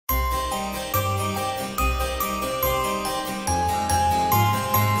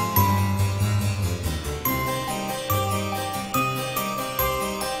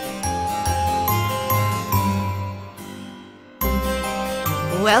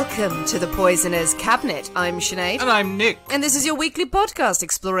Welcome to the Poisoner's Cabinet. I'm Sinead. And I'm Nick. And this is your weekly podcast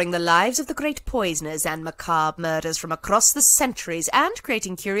exploring the lives of the great poisoners and macabre murders from across the centuries and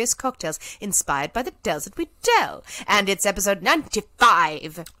creating curious cocktails inspired by the tales that we tell. And it's episode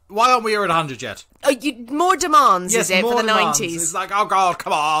 95. Why aren't we here at 100 yet? More demands, Yes, is it, more for the demands. 90s? It's like, oh God,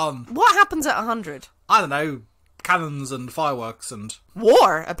 come on. What happens at 100? I don't know, cannons and fireworks and...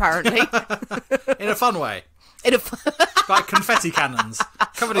 War, apparently. in a fun way. Like confetti cannons.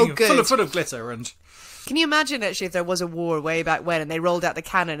 Covered in, full of glitter and... Can you imagine, actually, if there was a war way back when and they rolled out the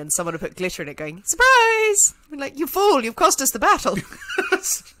cannon and someone had put glitter in it going, surprise! I'd be like, you fool, you've cost us the battle.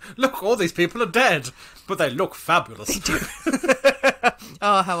 Look, all these people are dead, but they look fabulous. They do.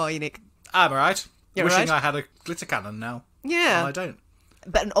 Oh, how are you, Nick? I'm alright. You're Wishing right? I had a glitter cannon now. Yeah. And I don't.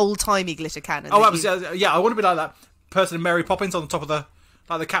 But an old-timey glitter cannon. Oh, I want to be like that person in Mary Poppins on the top of the...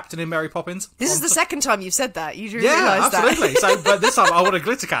 Like the captain in Mary Poppins. This is the second time you've said that. You do yeah, realise that. absolutely. So, but this time I want a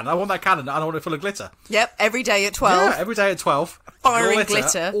glitter cannon. I want that cannon and I want it full of glitter. Yep, every day at 12. Yeah, every day at 12. Firing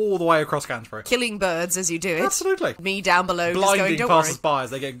glitter. All the way across Canterbury. Killing birds as you do it. Absolutely. Me down below Blinding just going, don't passers-by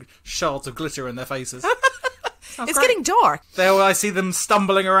as they get shards of glitter in their faces. It's getting dark. I see them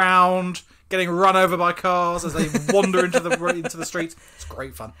stumbling around, getting run over by cars as they wander into the streets. It's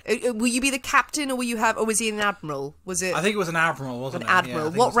great fun. Will you be the captain or was he an admiral? Was it I think it was an admiral, wasn't an it?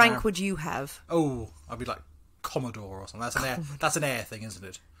 admiral? Yeah, what rank would you have? Oh, I'd be like Commodore or something. That's an air thing, isn't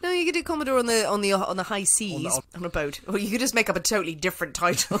it? No, you could do Commodore on the high seas on a boat, or you could just make up a totally different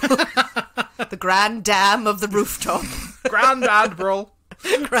title. The Grand Dam of the Rooftop. Grand Admiral.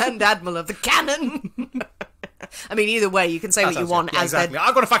 Grand Admiral of the Cannon. I mean, either way, you can say what you want. Yeah, exactly.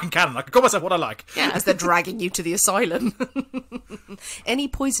 I've got a fucking cannon. I can call myself what I like. Yeah, as they're dragging you to the asylum. Any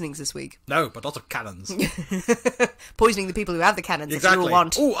poisonings this week? No, but lots of cannons. Poisoning the people who have the cannons Exactly. that you all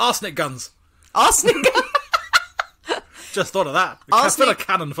want. Ooh, arsenic guns. Arsenic guns? Just thought of that. Fill a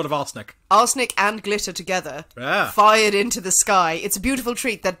cannon full of arsenic. Arsenic and glitter together. Yeah. Fired into the sky. It's a beautiful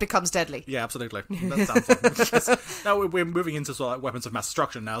treat that becomes deadly. Yeah, absolutely. That sounds like now we're moving into sort of like weapons of mass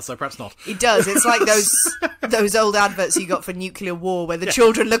destruction now, so perhaps not. It does. It's like those old adverts you got for nuclear war where the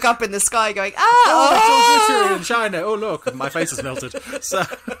children look up in the sky going, it's all glittery and shiny. Oh, look, my face is melted. So,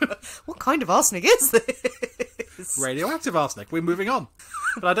 what kind of arsenic is this? Radioactive arsenic. We're moving on.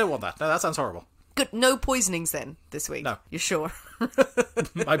 But I don't want that. No, that sounds horrible. Good. No poisonings then this week? No. You're sure?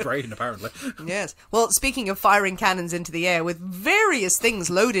 My brain, apparently. Yes. Well, speaking of firing cannons into the air with various things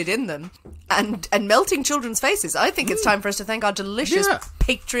loaded in them and melting children's faces, I think it's time for us to thank our delicious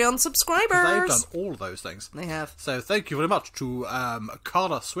Patreon subscribers. They've done all of those things. They have. So thank you very much to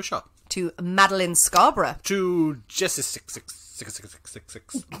Carla Swisher. To Madeline Scarborough. To Jessie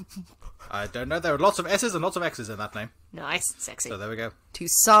 66666. I don't know. There are lots of S's and lots of X's in that name. Nice. Sexy. So there we go. To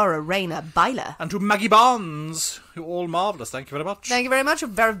Sarah Rayner Byler. And to Maggie Barnes, who are all marvellous. Thank you very much. Thank you very much. You're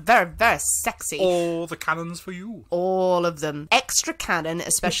very, very, very sexy. All the cannons for you. All of them. Extra cannon,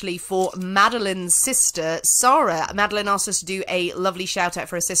 especially for Madeline's sister, Sarah. Madeline asked us to do a lovely shout out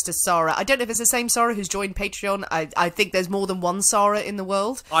for her sister, Sarah. I don't know if it's the same Sarah who's joined Patreon. I think there's more than one Sarah in the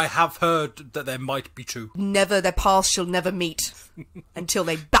world. I have heard that there might be two. Their paths shall never meet until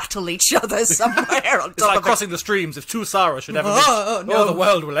they battle each other somewhere on top It's like of crossing the streams. If two Sarahs should ever meet, no. the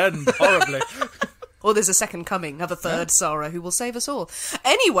world will end horribly. Or there's a second coming of a third Sarah who will save us all.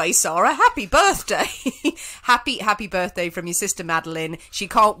 Anyway, Sarah, happy birthday. happy birthday from your sister Madeline. She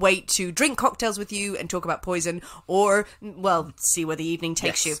can't wait to drink cocktails with you and talk about poison or, well, see where the evening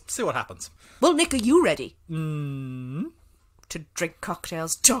takes you. See what happens. Well, Nick, are you ready? To drink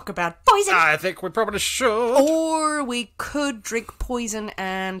cocktails, talk about poison? I think we probably should. Or we could drink poison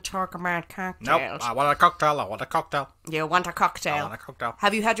and talk about cocktails. Nope, I want a cocktail. You want a cocktail? I want a cocktail.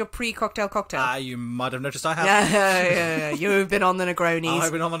 Have you had your pre-cocktail cocktail? You might have noticed I have. Yeah. You've been on the Negronis.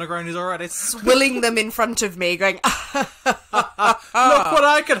 I've been on the Negronis already. Swilling them in front of me, going, Look what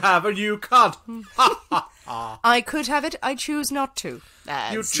I can have and you can't. I could have it, I choose not to.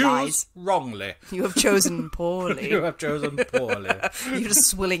 You choose lies. wrongly. You have chosen poorly. You have chosen poorly. You're just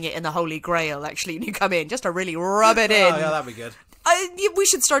swilling it in the Holy Grail, actually, and you come in just to really rub it in. Oh, yeah, that'd be good. We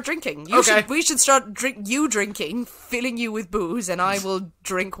should start drinking. We should start drinking, filling you with booze, and I will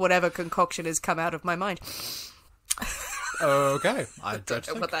drink whatever concoction has come out of my mind. Okay, I don't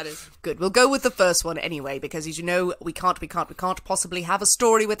know what that is. Good. We'll go with the first one anyway, because as you know, we can't possibly have a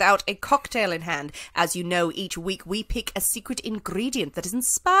story without a cocktail in hand. As you know, each week we pick a secret ingredient that is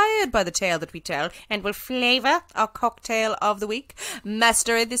inspired by the tale that we tell, and will flavour our cocktail of the week.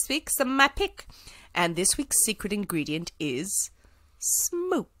 Master this week's my pick. And this week's secret ingredient is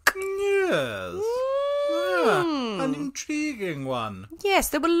smoke. Yes. An intriguing one. Yes,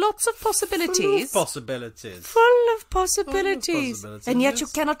 there were lots of possibilities. Full of possibilities. Full of possibilities. And yet yes. you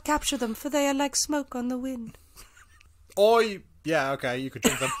cannot capture them, for they are like smoke on the wind. Or, yeah, okay, you could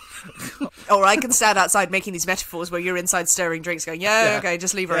drink them. Or I can stand outside making these metaphors where you're inside stirring drinks going, yeah, okay,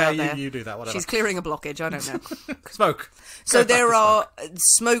 just leave her out there. You do that, whatever. She's clearing a blockage, I don't know. Smoke. So there are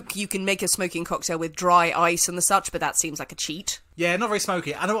smoke, you can make a smoking cocktail with dry ice and the such, but that seems like a cheat. Yeah, not very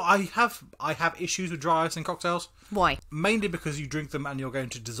smoky. I know I have issues with dry ice in cocktails. Why? Mainly because you drink them and you're going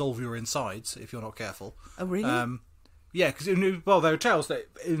to dissolve your insides if you're not careful. Oh, really? Yeah, because there are tales that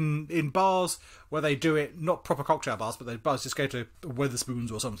in bars where they do it, not proper cocktail bars, but they bars just go to Wetherspoons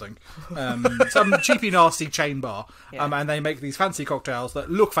or something, some cheapy nasty chain bar, and they make these fancy cocktails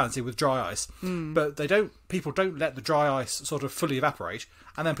that look fancy with dry ice, but people don't let the dry ice sort of fully evaporate,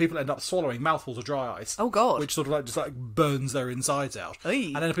 and then people end up swallowing mouthfuls of dry ice. Oh God! Which sort of just burns their insides out,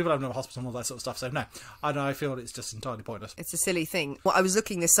 Oy. and then people have no hospital and all that sort of stuff. So no, I feel it's just entirely pointless. It's a silly thing. Well, I was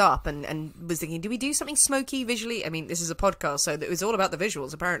looking this up and was thinking, do we do something smoky visually? I mean, this is a podcast, so it was all about the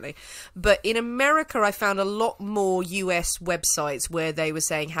visuals apparently. But in America, I found a lot more US websites where they were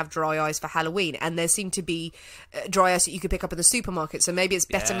saying have dry ice for Halloween, and there seemed to be dry ice that you could pick up in the supermarket. So maybe it's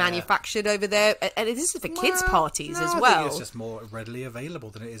better manufactured over there, and it is for kids' parties as well. I think it's just more readily available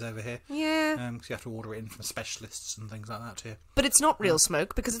than it is over here. Yeah. Because you have to order it in from specialists and things like that too. But it's not real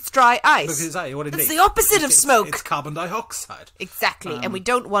smoke because it's dry ice. Because exactly what it is. It's the opposite of smoke. It's carbon dioxide. Exactly. And we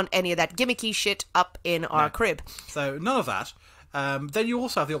don't want any of that gimmicky shit up in our crib. So none of that. Then you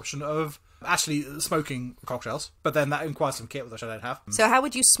also have the option of actually smoking cocktails, but then that requires some kit, which I don't have. So how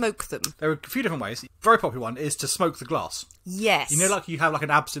would you smoke them? There are a few different ways. Very popular one is to smoke the glass. Yes. You know, like you have like an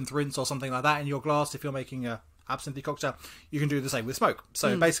absinthe rinse or something like that in your glass if you're making a absinthe cocktail, you can do the same with smoke.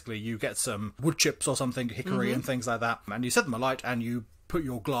 So basically you get some wood chips or something, hickory and things like that, and you set them alight and you put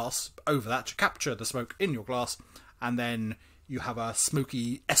your glass over that to capture the smoke in your glass, and then you have a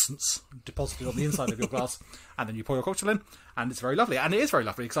smoky essence deposited on the inside of your glass, and then you pour your cocktail in, and it's very lovely. And it is very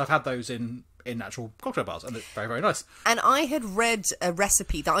lovely because I've had those in actual cocktail bars, and it's very, very nice. And I had read a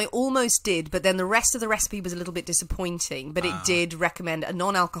recipe that I almost did, but then the rest of the recipe was a little bit disappointing. But it did recommend a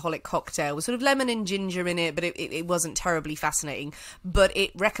non-alcoholic cocktail with sort of lemon and ginger in it, but it wasn't terribly fascinating. But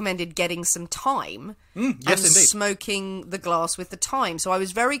it recommended getting some thyme and indeed. smoking the glass with the thyme. So I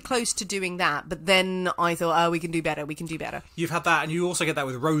was very close to doing that, but then I thought, we can do better, we can do better. You've had that, and you also get that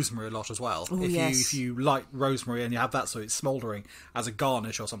with rosemary a lot as well. Ooh, if you like rosemary and you have that so it's smouldering as a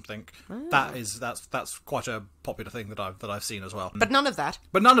garnish or something, that's quite a popular thing that I've seen as well. But none of that.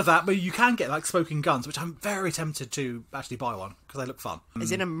 But you can get like smoking guns, which I'm very tempted to actually buy one because they look fun.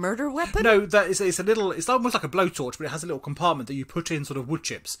 Is it a murder weapon? No, it's almost like a blowtorch, but it has a little compartment that you put in sort of wood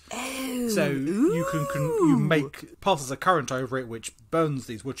chips. Oh, So you make passes a current over it, which burns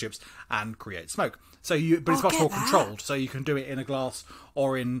these wood chips and creates smoke. But it's much more controlled. So you can do it in a glass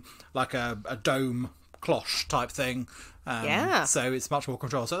or in like a dome cloche type thing. So it's much more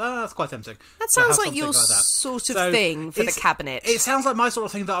controlled. So that's quite tempting. That sounds like your sort of thing for the cabinet. It sounds like my sort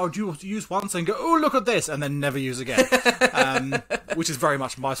of thing that I would use once and go, oh, look at this, and then never use again. Which is very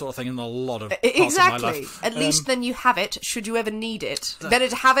much my sort of thing in a lot of parts of my life. At least then you have it, should you ever need it. Better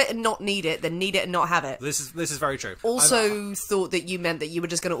to have it and not need it than need it and not have it. This is very true. Also thought that you meant that you were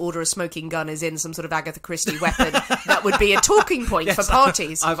just going to order a smoking gun as in some sort of Agatha Christie weapon that would be a talking point for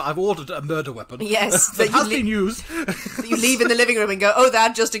parties. I've ordered a murder weapon. Yes. that has been used. You leave in the living room and go,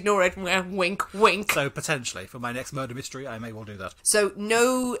 that, just ignore it. Wink, wink. So potentially, for my next murder mystery, I may well do that. So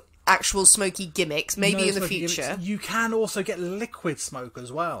no actual smoky gimmicks, maybe in the future. Gimmicks. You can also get liquid smoke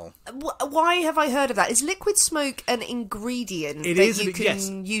as well. Why have I heard of that? Is liquid smoke an ingredient you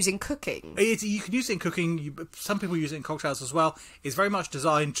can use in cooking? You can use it in cooking. Some people use it in cocktails as well. It's very much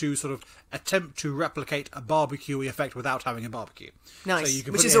designed to sort of attempt to replicate a barbecue effect without having a barbecue. Nice,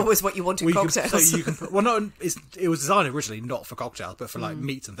 which is always what you want in cocktails. It was designed originally not for cocktails, but for like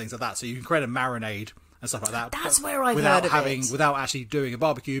meats and things like that. So you can create a marinade and stuff like that. That's where I've heard of it. Without actually doing a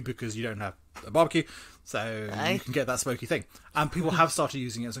barbecue, because you don't have a barbecue, so you can get that smoky thing. And people have started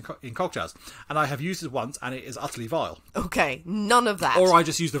using it in cocktails. And I have used it once, and it is utterly vile. Okay, none of that. Or I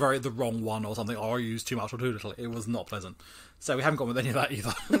just used the wrong one or something, or I used too much or too little. It was not pleasant. So we haven't gone with any of that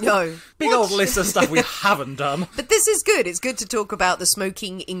either. No. Big old list of stuff we haven't done. But this is good. It's good to talk about the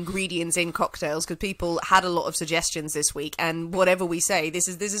smoking ingredients in cocktails, because people had a lot of suggestions this week, and whatever we say, this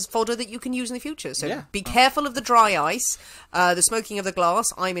is fodder that you can use in the future. So be careful of the dry ice, the smoking of the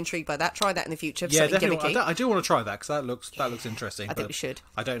glass. I'm intrigued by that. Try that. that in the future. Yeah, Something definitely. gimmicky. I do want to try that because that looks interesting. I think we should.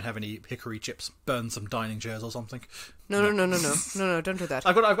 I don't have any hickory chips. Burn some dining chairs or something. No, don't do that.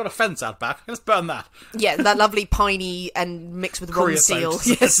 I've got a fence out back. Let's burn that. Yeah, that lovely piney and mixed with rum seal.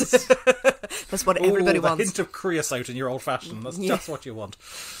 Creosote. Yes. That's what everybody A wants. hint of creosote in your old fashioned. That's just what you want.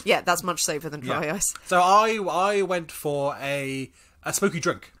 Yeah, that's much safer than dry ice. So I went for a smoky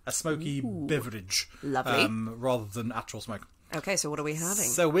drink, a smoky beverage. Lovely. Rather than actual smoke. Okay, so what are we having?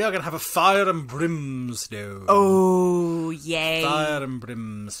 So we are going to have a fire and brimstone. Oh, yay. Fire and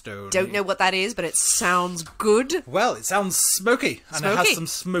brimstone. Don't know what that is, but it sounds good. Well, it sounds smoky, and it Smoky. has some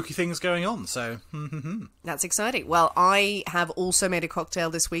smoky things going on, so... That's exciting. Well, I have also made a cocktail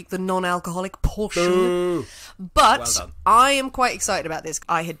this week, the non-alcoholic portion. Boo. But Well done. I am quite excited about this.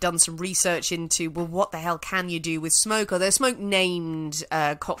 I had done some research into, well, what the hell can you do with smoke? Or they're smoke-named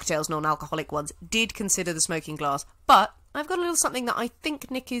cocktails, non-alcoholic ones. Did consider the smoking glass, but I've got a little something that I think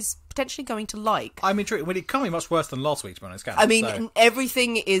Nick is potentially going to like. I'm intrigued. Well, it can't be much worse than last week, to be honest, can it? I mean, So-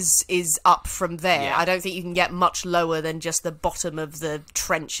 everything is up from there. Yeah. I don't think you can get much lower than just the bottom of the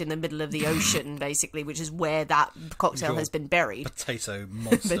trench in the middle of the ocean, basically, which is where that cocktail Your has been buried. Potato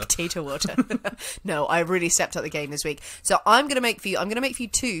monster. Potato water. No, I really stepped up the game this week. So I'm going to make for you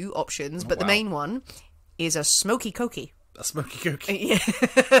two options, but the wow. main one is a smoky cokey. A smoky cookie. Yeah,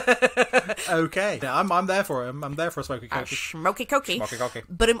 Okay. Yeah, I'm there for it. I'm there for a smoky a cookie. smoky cokey. Smoky cookie.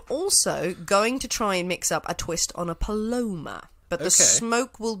 But I'm also going to try and mix up a twist on a paloma. But the Okay.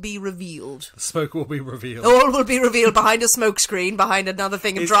 smoke will be revealed. The smoke will be revealed. All will be revealed behind a smoke screen, behind another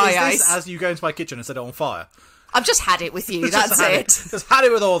thing of dry is ice. this as you go into my kitchen and set it on fire? I've just had it with you, that's it. Just had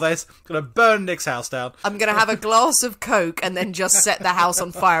it with all this. Gonna burn Nick's house down. I'm going to have a glass of Coke and then just set the house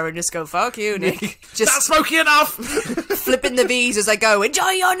on fire and just go, fuck you, Nick. Just That's smoky enough! flipping the V's as I go,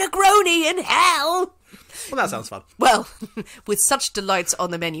 enjoy your Negroni in hell! Well, that sounds fun. Well, with such delights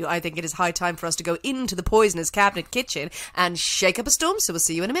on the menu, I think it is high time for us to go into the Poisoner's Cabinet kitchen and shake up a storm, so we'll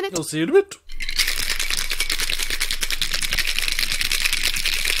see you in a minute. We'll see you in a bit.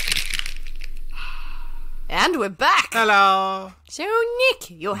 And we're back! Hello. So, Nick,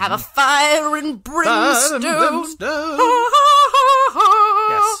 you'll have a fire and brimstone.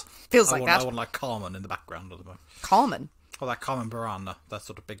 Yes. Feels like I that. want like Carmen in the background at the moment. Carmen. Or that Carmen Burana. That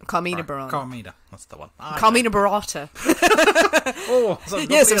sort of big... Carmina Burana. Carmina. That's the one. Carmina Burrata. Oh,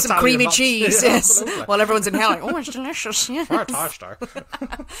 Yes, with some creamy cheese, Yeah, yes. absolutely. While everyone's inhaling. Oh, it's delicious. Yes. Fantastic.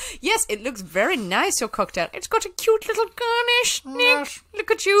 Yes, it looks very nice, your cocktail. It's got a cute little garnish. Nick, Yes.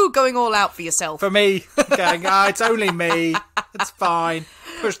 look at you going all out for yourself. For me, going, it's only me. It's fine.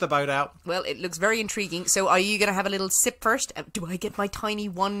 Push the boat out. Well, it looks very intriguing. So are you going to have a little sip first? Do I get my tiny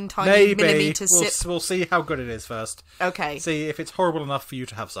Maybe. millimetre We'll, sip? we'll see how good it is first. Okay. See if it's horrible enough for you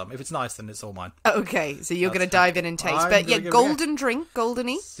to have some. If it's nice, then it's all mine. Okay, so you're going to dive in and taste. I'm But yeah, gonna give it a golden drink,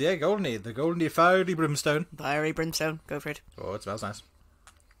 goldeny. Yeah, goldeny. The goldeny fiery brimstone. Fiery brimstone, go for it. Oh, it smells nice.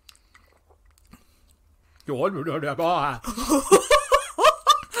 Blah, blah, blah, blah, blah.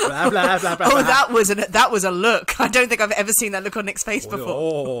 Oh, that was a look. I don't think I've ever seen that look on Nick's face before.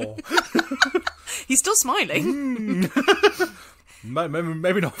 Oh. He's still smiling.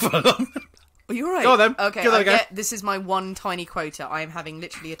 Maybe not for long. Are you alright? Go on then. Okay, Give that a go. this is my one tiny quota. I am having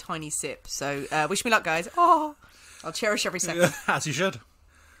literally a tiny sip. So wish me luck, guys. Oh, I'll cherish every second. As you should.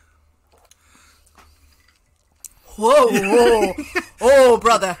 Whoa, oh,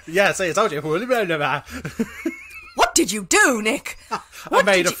 brother. Yeah, see, I told you. What did you do, Nick? I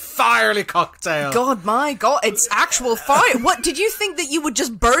made a fiery cocktail. God, my God, it's actual fire. What, did you think that you would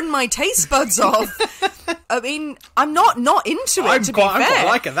just burn my taste buds off? I mean, I'm not into it, to be I'm fair. quite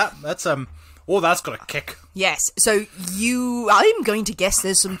liking that. That's, that's got a kick. Yes, so I'm going to guess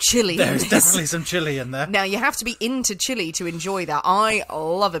there's some chili in There's this. definitely some chili in there. Now, you have to be into chili to enjoy that. I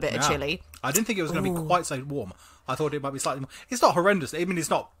love a bit of Yeah. chili. I didn't think it was going to be quite so warm. I thought it might be slightly more. It's not horrendous. I mean, it's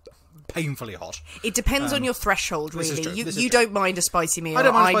not painfully hot. It depends on your threshold, this is really. true, this is You true. don't mind a spicy meal. I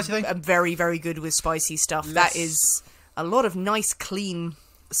don't mind a spicy thing. I'm very, very good with spicy stuff. That is a lot of nice, clean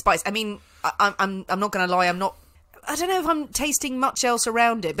spice. I mean, I'm not going to lie. I don't know if I'm tasting much else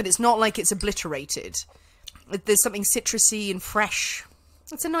around it, but it's not like it's obliterated. There's something citrusy and fresh.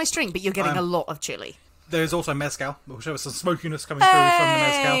 It's a nice drink, but you're getting a lot of chili. There's also mezcal. We'll show us some smokiness coming through from the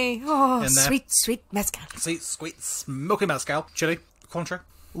mezcal. Hey! Oh, in there. sweet, sweet mezcal. Sweet, smoky mezcal. Chili, Cointreau.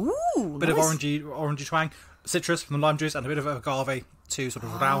 Ooh, Bit nice. of orangey twang. Citrus from the lime juice and a bit of agave to sort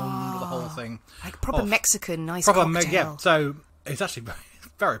of round the whole thing. Like proper off. Mexican, nice Proper cocktail. yeah. So it's actually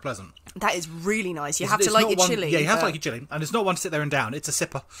very pleasant. That is really nice. You have to like your chili. Yeah, you have to like your chili. And it's not one to sit there and down. It's a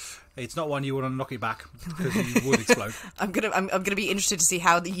sipper. It's not one you want to knock it back because you would explode. I'm gonna be interested to see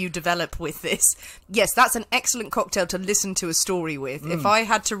how you develop with this. Yes, that's an excellent cocktail to listen to a story with. If I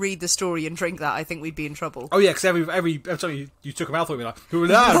had to read the story and drink that, I think we'd be in trouble. Oh yeah, because every time you took a mouthful, you'd be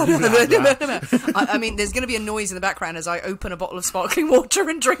like, I mean, there's going to be a noise in the background as I open a bottle of sparkling water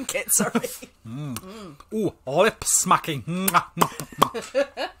and drink it. Sorry. Ooh, lip smacking.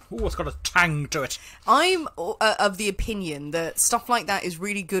 Ooh, it's got a tang to it. I'm of the opinion that stuff like that is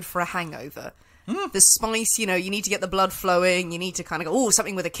really good for a hangover. The spice, you need to get the blood flowing, you need to kind of go,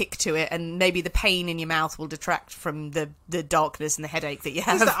 something with a kick to it, and maybe the pain in your mouth will detract from the darkness and the headache that you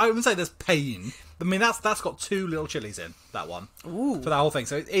have. I wouldn't say there's pain. I mean, that's got 2 little chilies in, that one. Ooh. For that whole thing.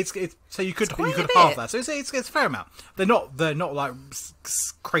 So it's so you could quite halve that. So it's a fair amount. They're not like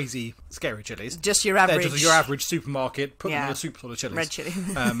crazy scary chilies. Just your average. They're just your average supermarket, put them in your soup sort of chilies. Red chili.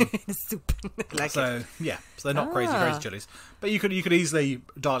 Soup. So they're not crazy chilies. But you could easily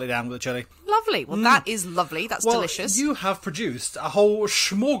dial it down with a chili. Lovely. Well, that is lovely. That's delicious. You have produced a whole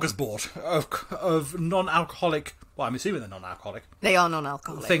smorgasbord of non-alcoholic. Well, I'm assuming they're non-alcoholic. They are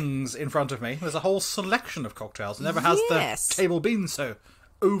non-alcoholic. Things in front of me. There's a whole selection of cocktails. Never has the table been so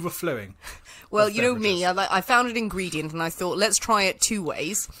overflowing. Well, you know me, I found an ingredient and I thought, let's try it 2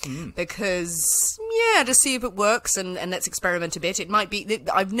 ways. Because, to see if it works and let's experiment a bit. It might be,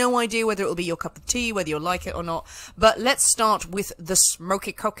 I've no idea whether it will be your cup of tea, whether you'll like it or not. But let's start with the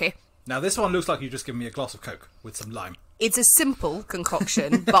smoky cookie. Now, this one looks like you've just given me a glass of Coke with some lime. It's a simple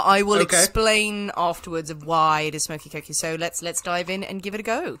concoction, but I will explain afterwards of why it is smoky cookie. So let's dive in and give it a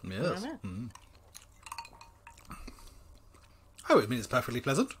go. Yes. Oh, I mean, it's perfectly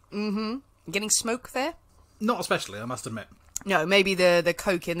pleasant. Mm-hmm. Getting smoke there? Not especially, I must admit. No, maybe the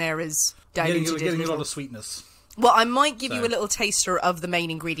Coke in there is diluted. Getting a lot of sweetness. Well, I might give you a little taster of the main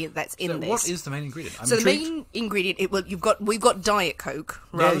ingredient that's in this. What is the main ingredient? I'm intrigued. The main ingredient, we've got Diet Coke.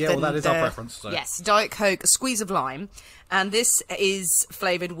 That is our preference. So. Yes, Diet Coke, a squeeze of lime, and this is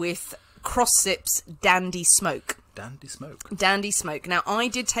flavoured with Cross Sips Dandy Smoke. Dandy Smoke. Now, I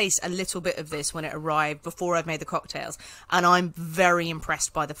did taste a little bit of this when it arrived before I've made the cocktails, and I'm very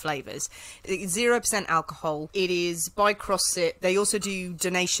impressed by the flavours. 0% alcohol. It is by Cross Sip. They also do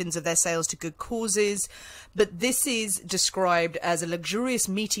donations of their sales to good causes, but this is described as a luxurious,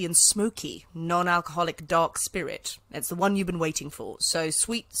 meaty and smoky, non-alcoholic dark spirit. It's the one you've been waiting for. So,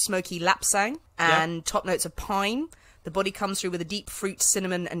 sweet, smoky lapsang and top notes of pine. The body comes through with a deep fruit,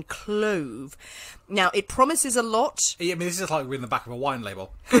 cinnamon, and clove. Now, it promises a lot. Yeah, I mean, this is like we're in the back of a wine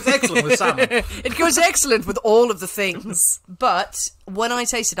label. It's excellent with salmon. It goes excellent with all of the things. But when I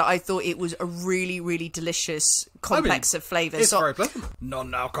tasted it, I thought it was a really, really delicious complex of flavours. It's very pleasant.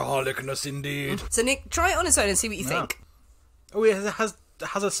 Non-alcoholicness, indeed. So, Nick, try it on its own and see what you think. Oh, yeah, it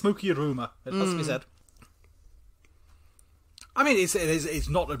has a smoky aroma, it has to be said. I mean, it's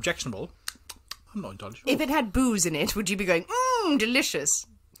not objectionable. I'm not entirely sure. If it had booze in it, would you be going, delicious?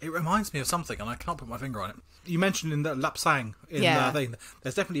 It reminds me of something, and I can't put my finger on it. You mentioned in the lapsang in that thing,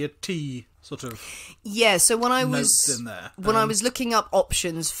 there's definitely a tea sort of so when I was in there. I was looking up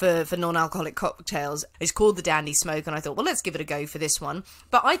options for non-alcoholic cocktails, it's called the Dandy Smoke, and I thought, well, let's give it a go for this one.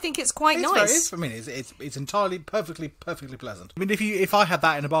 But I think it's quite nice. It's entirely perfectly pleasant. I mean, if I had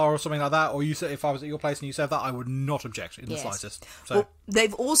that in a bar or something like that, or if I was at your place and you served that, I would not object in the slightest. So. Well,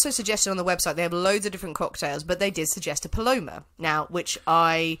 they've also suggested on the website, they have loads of different cocktails, but they did suggest a Paloma, now, which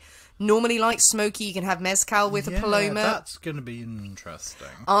I normally like smoky. You can have mezcal with a Paloma. That's going to be interesting.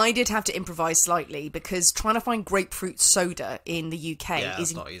 I did have to improvise slightly because trying to find grapefruit soda in the UK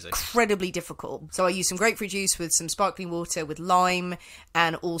is incredibly difficult. So I used some grapefruit juice with some sparkling water with lime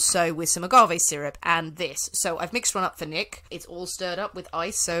and also with some agave syrup and this. So I've mixed one up for Nick. It's all stirred up with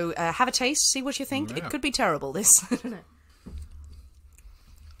ice. So have a taste, see what you think. It could be terrible, this.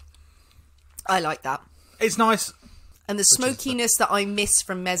 I like that. It's nice. And the smokiness that I miss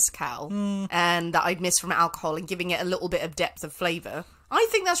from mezcal and that I'd miss from alcohol and giving it a little bit of depth of flavour, I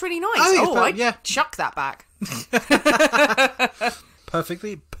think that's really nice. I'd chuck that back.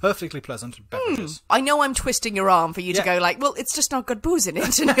 Perfectly pleasant beverages. I know I'm twisting your arm for you to go like, well, it's just not got booze in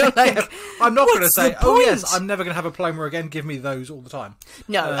it. And you're like, I'm not going to say, yes, I'm never going to have a Paloma again. Give me those all the time.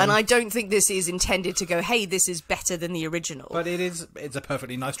 No, and I don't think this is intended to go, hey, this is better than the original. But it's a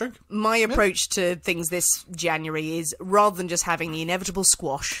perfectly nice drink. My approach to things this January is rather than just having the inevitable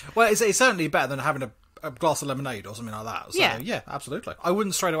squash. Well, it's certainly better than having a glass of lemonade or something like that. So, yeah, absolutely. I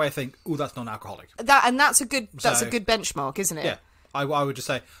wouldn't straight away think, that's non-alcoholic. That's a good benchmark, isn't it? Yeah. I would just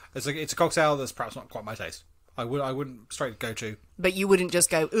say it's a cocktail that's perhaps not quite my taste. I wouldn't straight go to. But you wouldn't just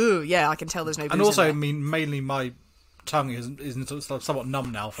go, ooh, yeah, I can tell there's no booze And also, in there. I mean, mainly my tongue is somewhat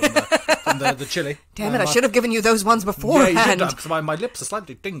numb now from the chili. Damn it, I should have given you those ones beforehand. Yeah, you should have, because my lips are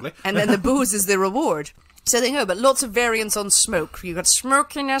slightly tingly. And then the booze is the reward. So there you go, but lots of variants on smoke. You've got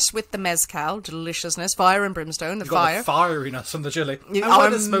smokiness with the mezcal, deliciousness, fire and brimstone, the fire. You've got the firiness from the chili. And Our where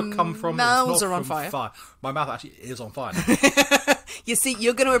does smoke come from? mouths are on fire. My mouth actually is on fire. You see,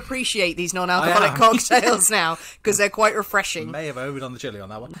 you're going to appreciate these non-alcoholic cocktails now, because they're quite refreshing. May have overdone the chili on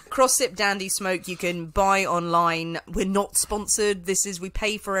that one. Cross-sip dandy smoke you can buy online. We're not sponsored. We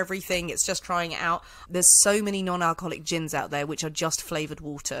pay for everything. It's just trying it out. There's so many non-alcoholic gins out there which are just flavoured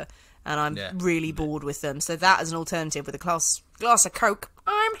water. And I'm really bored with them. So that as an alternative with a glass of Coke,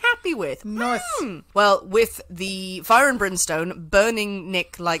 I'm happy with. Nice. Well, with the fire and brimstone burning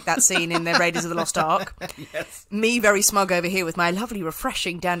Nick like that scene in the Raiders of the Lost Ark. Yes. Me very smug over here with my lovely,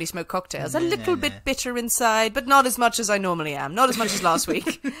 refreshing dandy smoke cocktails. A little bit bitter inside, but not as much as I normally am. Not as much as last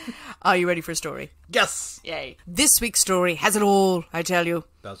week. Are you ready for a story? Yes. Yay. This week's story has it all, I tell you.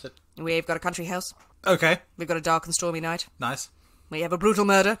 Does it? We've got a country house. Okay. We've got a dark and stormy night. Nice. We have a brutal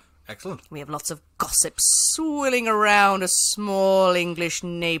murder. Excellent. We have lots of gossip swirling around a small English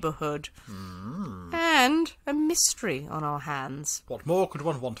neighbourhood. And a mystery on our hands. What more could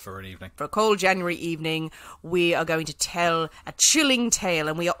one want for an evening? For a cold January evening, we are going to tell a chilling tale,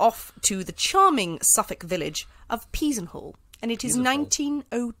 and we are off to the charming Suffolk village of Peasenhall. And it is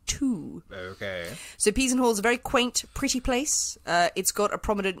 1902. Okay. So Peasenhall is a very quaint, pretty place. It's got a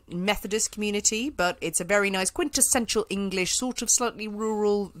prominent Methodist community, but it's a very nice, quintessential English, sort of slightly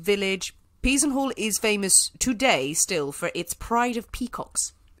rural village. Peasenhall is famous today still for its pride of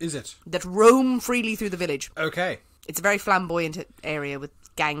peacocks. Is it? That roam freely through the village. Okay. It's a very flamboyant area with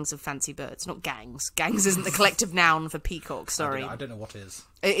gangs of fancy birds. Not gangs. Gangs isn't the collective noun for peacocks, sorry. I don't know what is.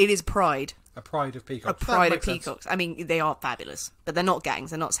 It is pride. A pride of peacocks. A pride of peacocks. I mean, they are fabulous. But they're not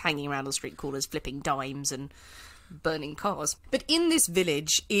gangs. They're not hanging around on street corners flipping dimes and burning cars. But in this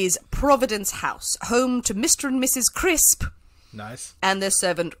village is Providence House, home to Mr. and Mrs. Crisp. Nice. And their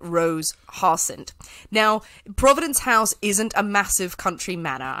servant, Rose Harsent. Now, Providence House isn't a massive country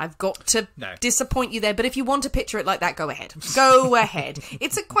manor. I've got to disappoint you there, but if you want to picture it like that, go ahead. Go ahead.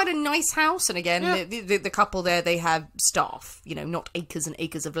 It's quite a nice house, and again, the couple there, they have staff. You know, not acres and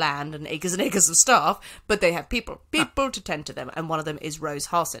acres of land and acres of staff, but they have people to tend to them, and one of them is Rose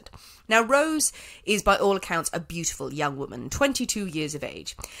Harsent. Now, Rose is, by all accounts, a beautiful young woman, 22 years of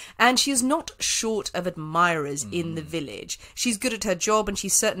age, and she is not short of admirers in the village. She's good at her job, and she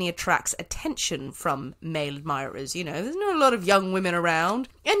certainly attracts attention from male admirers. You know, there's not a lot of young women around,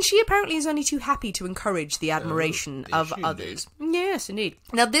 and she apparently is only too happy to encourage the admiration of others. Indeed. Yes, indeed.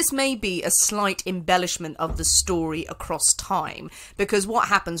 Now, this may be a slight embellishment of the story across time, because what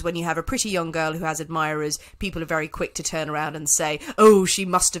happens when you have a pretty young girl who has admirers, people are very quick to turn around and say, oh, she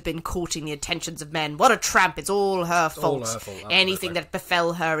must have been courting the attentions of men. What a tramp. It's all her fault. All her fault. Anything that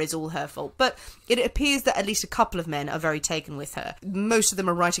befell her is all her fault. But it appears that at least a couple of men are very taken with her. Most of them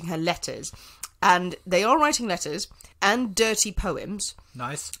are writing her letters. And they are writing letters and dirty poems.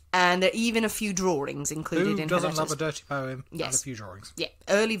 Nice. And even a few drawings included in her letters. Who doesn't love a dirty poem and a few drawings? Yeah,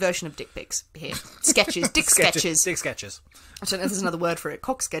 early version of dick pics here. Sketches, dick sketches. Dick sketches. I don't know if there's another word for it.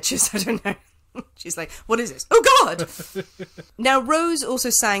 Cock sketches, I don't know. She's like, what is this? Oh, God! Now, Rose also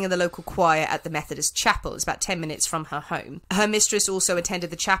sang in the local choir at the Methodist chapel. It's about 10 minutes from her home. Her mistress also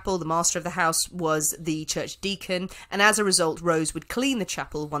attended the chapel. The master of the house was the church deacon. And as a result, Rose would clean the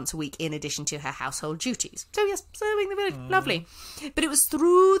chapel once a week in addition to her household duties. So, yes, serving the village. Lovely. But it was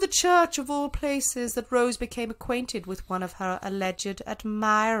through the church, of all places, that Rose became acquainted with one of her alleged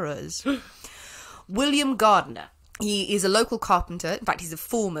admirers. William Gardner. He is a local carpenter. In fact, he's a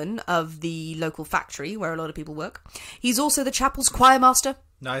foreman of the local factory where a lot of people work. He's also the chapel's choir master.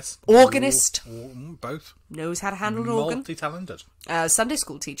 Nice. Organist. Both. Knows how to handle an organ. Multi-talented. Sunday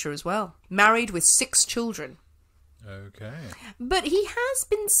school teacher as well. Married with 6 children. Okay. But he has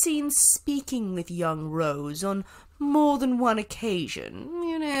been seen speaking with young Rose on more than one occasion.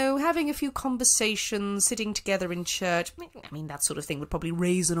 You know, having a few conversations, sitting together in church. I mean, that sort of thing would probably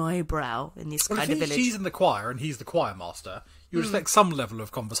raise an eyebrow in this kind of village. She's in the choir and he's the choir master. You would expect some level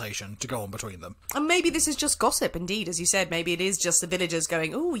of conversation to go on between them. And maybe this is just gossip, indeed. As you said, maybe it is just the villagers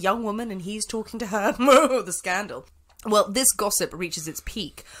going, oh, young woman, and he's talking to her. Oh, the scandal. Well, this gossip reaches its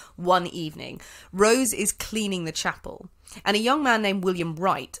peak one evening. Rose is cleaning the chapel, and a young man named William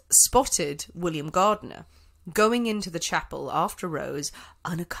Wright spotted William Gardner going into the chapel after Rose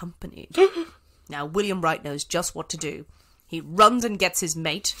unaccompanied. Now, William Wright knows just what to do. He runs and gets his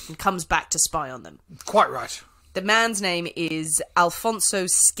mate and comes back to spy on them. Quite right. The man's name is Alfonso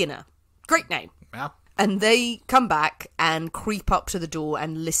Skinner. Great name. Yeah. And they come back and creep up to the door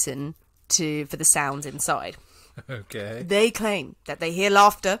and listen for the sounds inside. Okay. They claim that they hear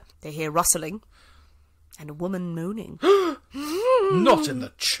laughter, they hear rustling, and a woman moaning. Not in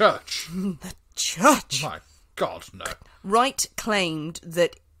the church. The church! My God, no. Wright claimed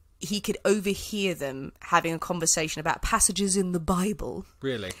that he could overhear them having a conversation about passages in the Bible.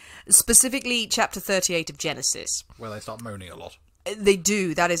 Really? Specifically, chapter 38 of Genesis. Where they start moaning a lot. They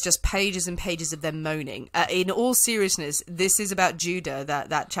do. That is just pages and pages of them moaning. In all seriousness, this is about Judah,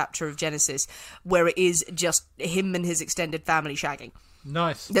 that chapter of Genesis, where it is just him and his extended family shagging.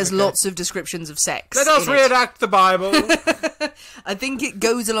 Nice. There's lots of descriptions of sex. Let us reenact the Bible. I think it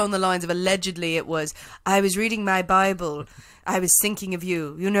goes along the lines of, allegedly it was, I was reading my Bible, I was thinking of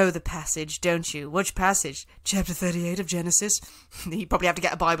you. You know the passage, don't you? Which passage? Chapter 38 of Genesis. You probably have to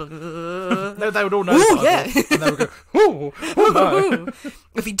get a Bible. No, they would all know the Bible. Yeah. And they would go, oh no.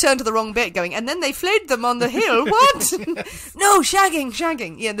 If you turn to the wrong bit going, and then they flayed them on the hill. What? No,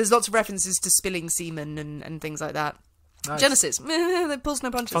 shagging. Yeah, there's lots of references to spilling semen and things like that. Nice. Genesis, that pulls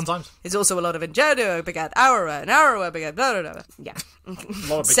no punches. Fun times. There's also a lot of January begat Aurora, and Aurora begat blah, blah, blah. Yeah.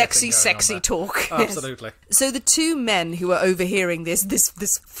 Sexy talk. Absolutely. Yes. So the two men who are overhearing this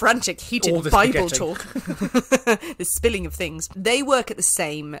frantic, heated this Bible begetting. talk, this spilling of things, they work at the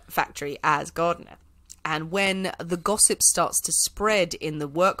same factory as Gardner. And when the gossip starts to spread in the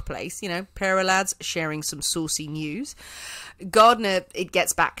workplace, pair of lads sharing some saucy news, Gardner, it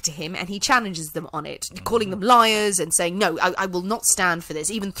gets back to him and he challenges them on it, calling them liars and saying, no, I will not stand for this,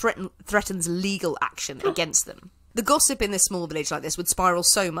 even threatens legal action against them. The gossip in this small village like this would spiral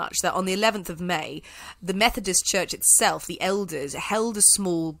so much that on the 11th of May, the Methodist Church itself, the elders, held a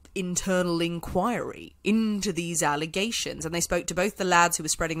small internal inquiry into these allegations, and they spoke to both the lads who were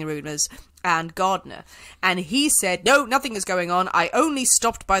spreading the rumours and Gardner. And he said, no, nothing is going on. I only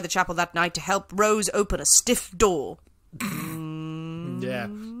stopped by the chapel that night to help Rose open a stiff door. Yeah.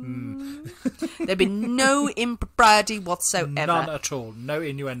 There'd been no impropriety whatsoever. None at all. No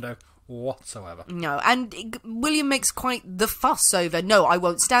innuendo whatsoever. No, and William makes quite the fuss over, no, I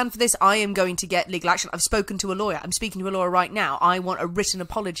won't stand for this, I am going to get legal action, I've spoken to a lawyer, I'm speaking to a lawyer right now, I want a written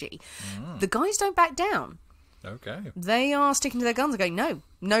apology. The guys don't back down. Okay. They are sticking to their guns and going,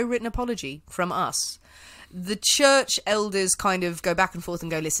 no written apology from us. The church elders kind of go back and forth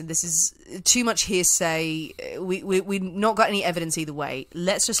and go, listen, this is too much hearsay, we've not got any evidence either way,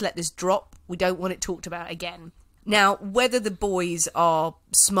 let's just let this drop, we don't want it talked about again. Now, whether the boys are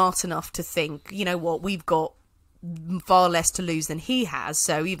smart enough to think, you know what, we've got far less to lose than he has,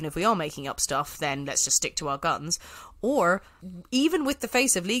 so even if we are making up stuff, then let's just stick to our guns. Or, even with the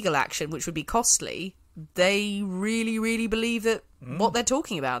face of legal action, which would be costly, they really, really believe that what they're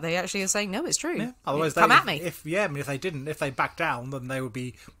talking about, they actually are saying, no, it's true. Yeah. Otherwise, come at me. If they back down, then they would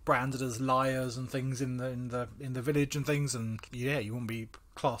be branded as liars and things in the village and things, and yeah, you wouldn't be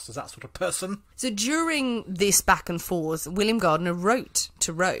classed as that sort of person. So during this back and forth, William Gardner wrote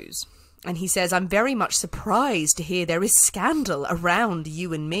to Rose, and he says, I'm very much surprised to hear there is scandal around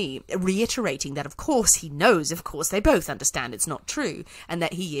you and me, reiterating that of course he knows, of course they both understand it's not true, and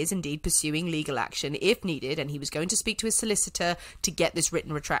that he is indeed pursuing legal action if needed, and he was going to speak to his solicitor to get this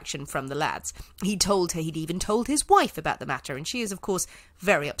written retraction from the lads. He told her he'd even told his wife about the matter, and she is of course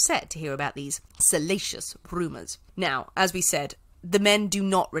very upset to hear about these salacious rumours. Now, as we said, the men do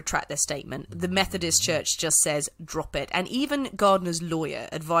not retract their statement. The Methodist Church just says, drop it. And even Gardner's lawyer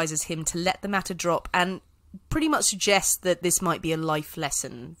advises him to let the matter drop and pretty much suggests that this might be a life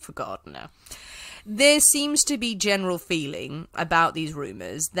lesson for Gardner. There seems to be general feeling about these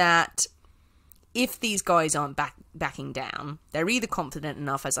rumours that if these guys aren't backing down, they're either confident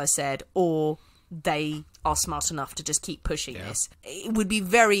enough, as I said, or they are smart enough to just keep pushing this. It would be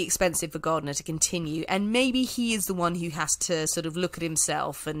very expensive for Gardner to continue, and maybe he is the one who has to sort of look at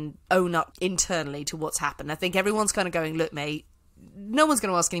himself and own up internally to what's happened. I think everyone's kind of going, look, mate, no one's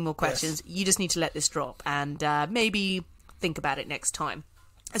going to ask any more questions. Yes. You just need to let this drop and maybe think about it next time.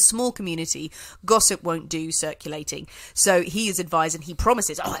 A small community, gossip won't do circulating. So he is advised and he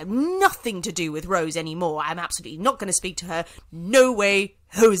promises, I have nothing to do with Rose anymore. I'm absolutely not going to speak to her. No way,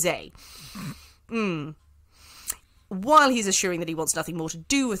 Jose. While he's assuring that he wants nothing more to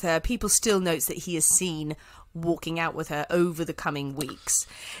do with her, people still notes that he is seen walking out with her over the coming weeks.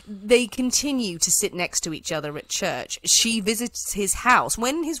 They continue to sit next to each other at church. She visits his house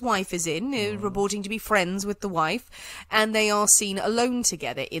when his wife is in, reporting to be friends with the wife, and they are seen alone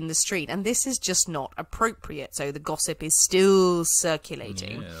together in the street. And this is just not appropriate, so the gossip is still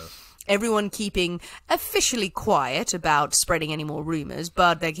circulating. Yeah. Everyone keeping officially quiet about spreading any more rumours,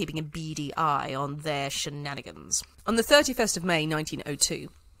 but they're keeping a beady eye on their shenanigans. On the 31st of May 1902,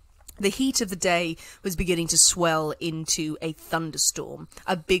 The heat of the day was beginning to swell into a thunderstorm,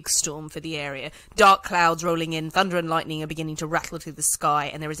 a big storm for the area. Dark clouds rolling in, thunder and lightning are beginning to rattle through the sky,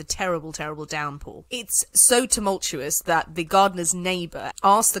 and there is a terrible, terrible downpour. It's so tumultuous that the gardener's neighbour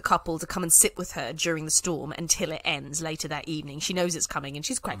asked the couple to come and sit with her during the storm until it ends later that evening. She knows it's coming, and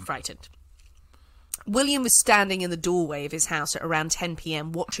she's quite frightened. William was standing in the doorway of his house at around 10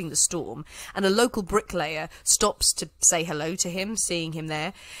 p.m. watching the storm, and a local bricklayer stops to say hello to him, seeing him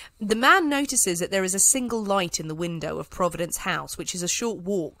there. The man notices that there is a single light in the window of Providence House, which is a short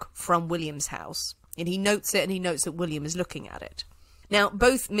walk from William's house, and he notes it, and he notes that William is looking at it. Now,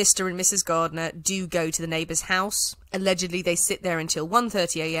 both Mr. and Mrs. Gardner do go to the neighbour's house. Allegedly, they sit there until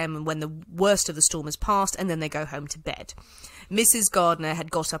 1:30 a.m. and when the worst of the storm has passed, and then they go home to bed. Mrs. Gardner had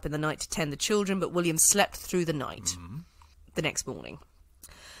got up in the night to tend the children, but William slept through the night. The next morning,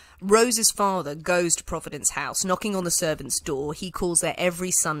 Rose's father goes to Providence House, knocking on the servant's door. He calls there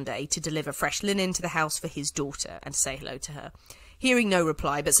every Sunday to deliver fresh linen to the house for his daughter and say hello to her. Hearing no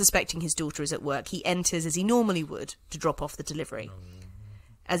reply, but suspecting his daughter is at work, he enters as he normally would to drop off the delivery.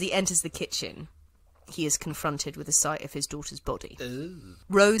 As he enters the kitchen, he is confronted with the sight of his daughter's body. Ew.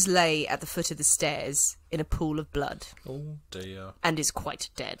 Rose lay at the foot of the stairs in a pool of blood. Oh dear. And is quite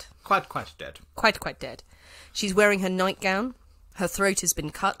dead. Quite dead. Quite dead. She's wearing her nightgown. Her throat has been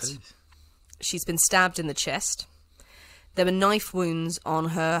cut. Ew. She's been stabbed in the chest. There were knife wounds on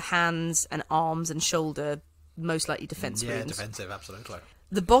her hands and arms and shoulder, most likely defence wounds. Yeah, defensive, absolutely.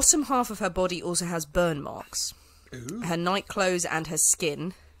 The bottom half of her body also has burn marks. Ooh. Her nightclothes and her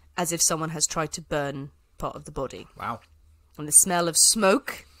skin, as if someone has tried to burn part of the body. Wow. And the smell of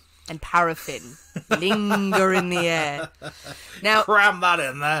smoke and paraffin linger in the air. Now, cram that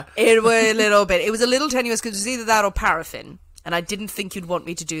in there. It was a little bit. It was a little tenuous because it was either that or paraffin. And I didn't think you'd want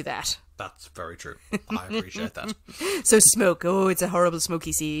me to do that. That's very true. I appreciate that. So smoke. Oh, it's a horrible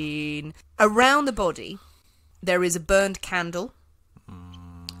smoky scene. Around the body, there is a burned candle,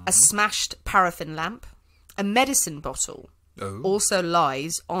 a smashed paraffin lamp, a medicine bottle. Oh. Also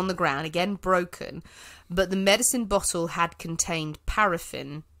lies on the ground, again broken, but the medicine bottle had contained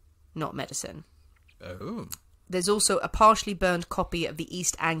paraffin, not medicine. Oh. There's also a partially burned copy of the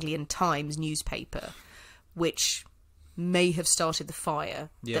East Anglian Times newspaper, which may have started the fire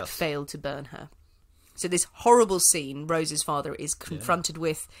that failed to burn her. So this horrible scene Rose's father is confronted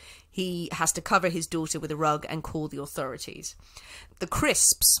with. He has to cover his daughter with a rug and call the authorities. The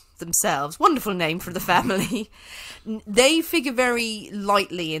Crisps themselves, wonderful name for the family, they figure very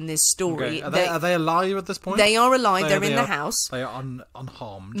lightly in this story. Okay. Are they alive at this point? They are alive. They're in the house. They are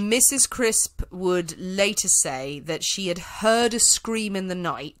unharmed. Mrs. Crisp would later say that she had heard a scream in the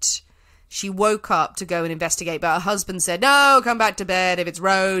night. She woke up to go and investigate, but her husband said, "No, come back to bed. If it's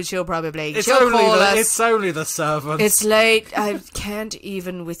Rose, she'll call us. It's only the servants. It's late. I can't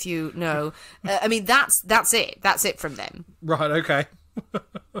even with you. No, I mean that's it. That's it from them. Right. Okay.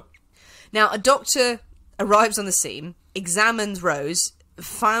 Now a doctor arrives on the scene, examines Rose,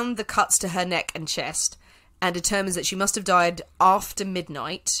 found the cuts to her neck and chest, and determines that she must have died after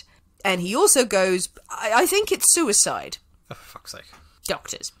midnight. And he also goes, I think it's suicide. Oh, for fuck's sake.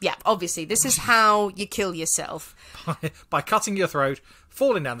 Doctors. Yeah, obviously, this is how you kill yourself. By cutting your throat,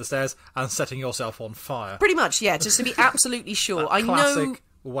 falling down the stairs, and setting yourself on fire. Pretty much, yeah, just to be absolutely sure. Classic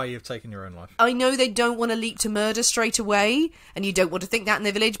way of taking your own life. I know they don't want to leap to murder straight away, and you don't want to think that in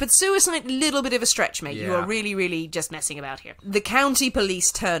the village, but suicide, a little bit of a stretch, mate. Yeah. You are really, really just messing about here. The county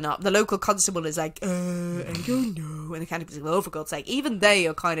police turn up. The local constable is like, I don't know. And the county police is like, oh, for God's sake. Even they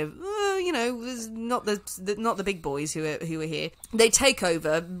are kind of, not the big boys who are here. They take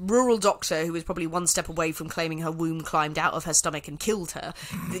over. Rural doctor, who was probably one step away from claiming her womb climbed out of her stomach and killed her.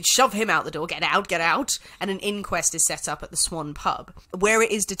 They shove him out the door. Get out. And an inquest is set up at the Swan pub, where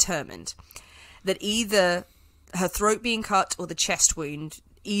it is determined that either her throat being cut or the chest wound,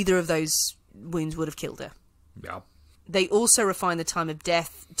 either of those wounds would have killed her. Yeah. They also refine the time of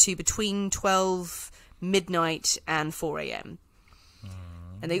death to between 12 midnight and 4 a.m.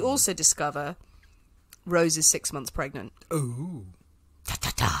 And they also discover Rose is 6 months pregnant. Ooh.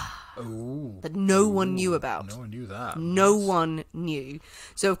 Ooh. That no one knew about. No one knew that. No one knew.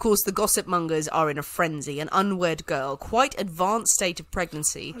 So, of course, the gossip mongers are in a frenzy. An unwed girl, quite advanced state of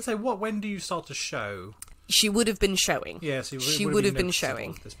pregnancy. I'd say, when do you start to show? She would have been showing. Yes, she would have been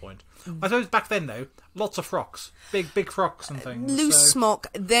showing. At this point. I suppose back then, though, lots of frocks. Big frocks and things. Loose smock.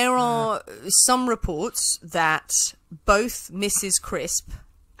 There are some reports that both Mrs. Crisp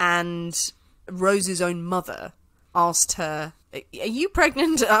and Rose's own mother asked her, "Are you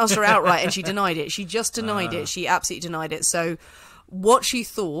pregnant?" Asked her outright, and she denied it. She just denied it. She absolutely denied it. So what she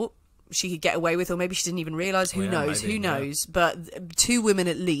thought she could get away with, or maybe she didn't even realise. Who knows? Maybe, Who knows? But 2 women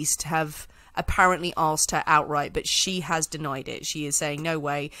at least have apparently asked her outright, but she has denied it. She is saying no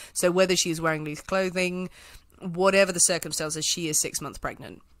way. So whether she is wearing loose clothing, whatever the circumstances, she is 6 months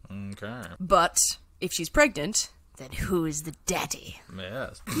pregnant. Okay. But if she's pregnant, then who is the daddy?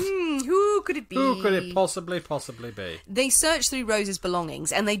 Yes. Who could it be? Who could it possibly be? They search through Rose's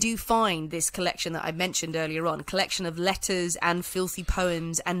belongings, and they do find this collection that I mentioned earlier on, collection of letters and filthy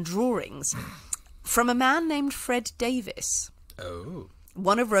poems and drawings from a man named Fred Davis. Oh.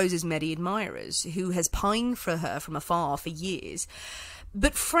 One of Rose's many admirers, who has pined for her from afar for years.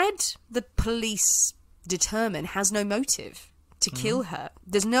 But Fred, the police determine, has no motive to kill her.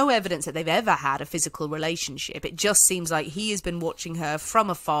 There's no evidence that they've ever had a physical relationship. It just seems like he has been watching her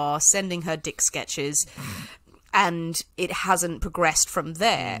from afar, sending her dick sketches, and it hasn't progressed from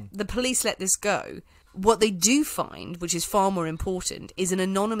there. The police let this go. What they do find, which is far more important, is an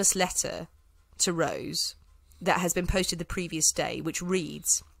anonymous letter to Rose that has been posted the previous day, which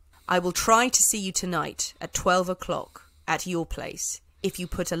reads, "I will try to see you tonight at 12 o'clock at your place if you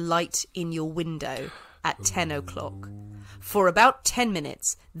put a light in your window at 10 o'clock. For about 10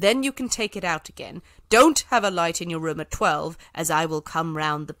 minutes, then you can take it out again. Don't have a light in your room at 12, as I will come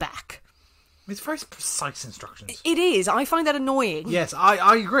round the back." It's very precise instructions. It is. I find that annoying. Yes,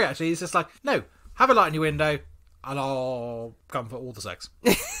 I agree, actually. It's just like, no, have a light in your window, and I'll come for all the sex.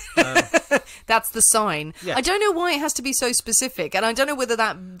 That's the sign. Yeah. I don't know why it has to be so specific, and I don't know whether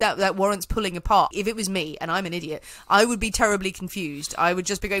that warrants pulling apart. If it was me, and I'm an idiot, I would be terribly confused. I would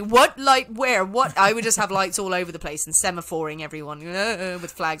just be going, what light, where, what? I would just have lights all over the place and semaphoring everyone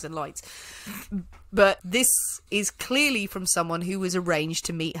with flags and lights. But this is clearly from someone who was arranged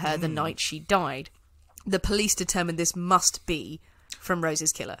to meet her the night she died. The police determined this must be from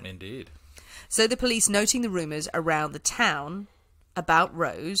Rose's killer. Indeed. So the police, noting the rumours around the town about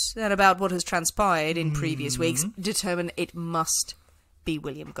Rose and about what has transpired in previous weeks, determine it must be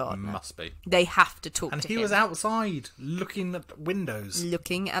William Gardner. Must be. They have to talk to him. And he was outside, looking at windows.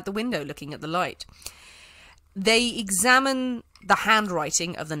 Looking at the window, looking at the light. They examine the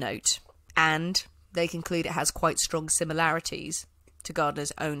handwriting of the note, and they conclude it has quite strong similarities to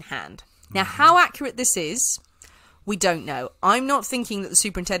Gardner's own hand. Now, how accurate this is, we don't know. I'm not thinking that the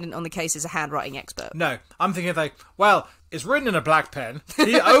superintendent on the case is a handwriting expert. No, I'm thinking like, well, it's written in a black pen.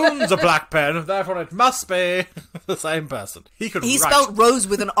 He owns a black pen, therefore it must be the same person. He spelled Rose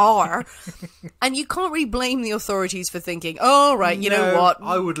with an R, and you can't really blame the authorities for thinking, oh, right, you know what?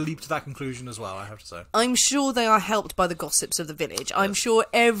 I would leap to that conclusion as well, I have to say. I'm sure they are helped by the gossips of the village. I'm sure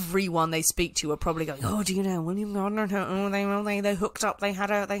everyone they speak to are probably going, oh, do you know William Gardner? Oh, they hooked up. They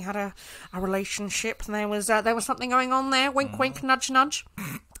had a relationship. There was something going on there. Wink, wink, nudge, nudge.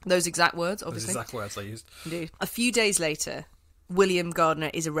 Those exact words, obviously. Those exact words they used. Indeed. A few days later, William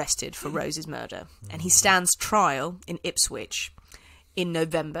Gardner is arrested for Rose's murder, and he stands trial in Ipswich in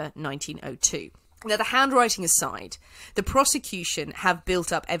November 1902. Now, the handwriting aside, the prosecution have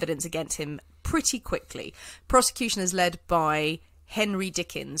built up evidence against him pretty quickly. Prosecution is led by Henry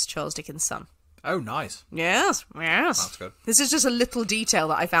Dickens, Charles Dickens' son. Oh, nice. Yes. That's good. This is just a little detail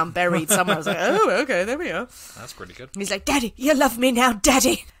that I found buried somewhere. I was like, oh, okay, there we are. That's pretty good. He's like, Daddy, you love me now,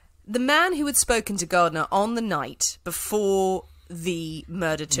 Daddy. The man who had spoken to Gardner on the night before the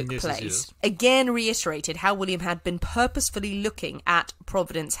murder took place again reiterated how William had been purposefully looking at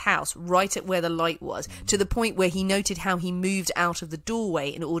Providence House, right at where the light was, to the point where he noted how he moved out of the doorway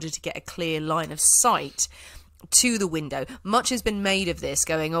in order to get a clear line of sight to the window. Much has been made of this,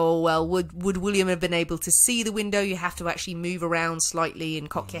 going, oh, well, would William have been able to see the window? You have to actually move around slightly and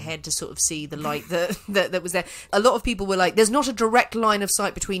cock your head to sort of see the light that was there. A lot of people were like, there's not a direct line of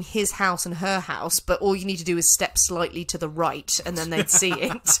sight between his house and her house, but all you need to do is step slightly to the right and then they'd see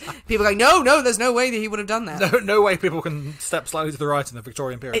it. People are going, no, there's no way that he would have done that. No way people can step slightly to the right in the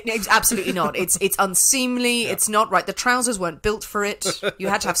Victorian period. It's absolutely not. It's unseemly. Yeah. It's not right. The trousers weren't built for it. You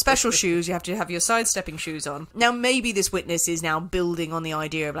had to have special shoes. You have to have your sidestepping shoes on. Now, maybe this witness is now building on the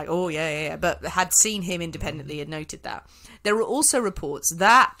idea of like, oh, yeah, but had seen him independently and noted that. There were also reports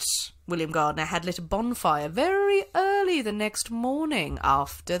that William Gardner had lit a bonfire very early the next morning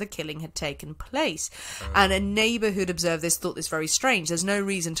after the killing had taken place. And a neighbour who'd observed this thought this very strange. There's no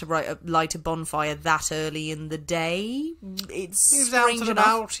reason to light a bonfire that early in the day. It's he was strange out and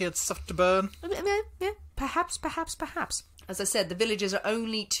about, he had stuff to burn. Yeah, perhaps. As I said, the villagers are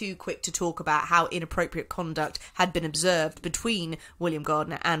only too quick to talk about how inappropriate conduct had been observed between William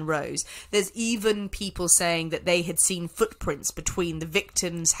Gardner and Rose. There's even people saying that they had seen footprints between the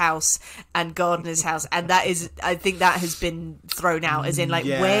victim's house and Gardner's house, and that is, I think that has been thrown out, as in, like,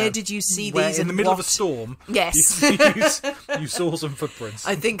 where did you see these? In the middle of a storm, yes, you saw some footprints.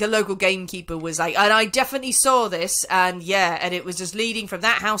 I think a local gamekeeper was like, and I definitely saw this, and yeah, and it was just leading from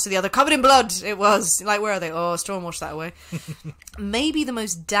that house to the other, covered in blood. It was like, where are they? Oh, storm washed that away. Maybe the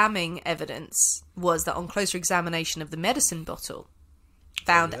most damning evidence was that on closer examination of the medicine bottle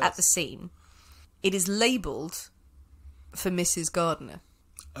found at the scene, it is labelled for Mrs. Gardner.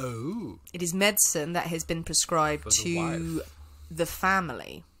 Oh. It is medicine that has been prescribed to the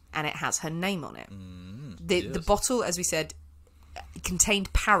family, and it has her name on it. The bottle, as we said,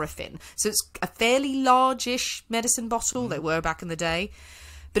 contained paraffin. So it's a fairly largish medicine bottle. They were back in the day.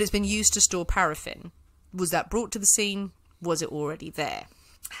 But it's been used to store paraffin. Was that brought to the scene? Was it already there?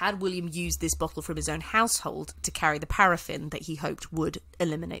 Had William used this bottle from his own household to carry the paraffin that he hoped would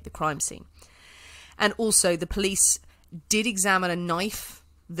eliminate the crime scene? And also, the police did examine a knife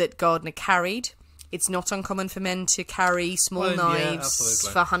that Gardner carried. It's not uncommon for men to carry small knives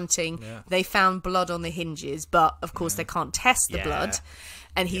for hunting. Yeah. They found blood on the hinges, but of course they can't test the blood.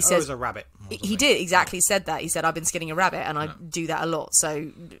 And he says... it was a rabbit. He did, exactly said that. He said, I've been skinning a rabbit and I do that a lot.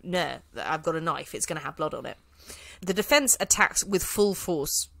 So, no, I've got a knife. It's going to have blood on it. The defence attacks with full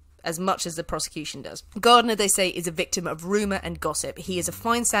force, as much as the prosecution does. Gardner, they say, is a victim of rumour and gossip. He is a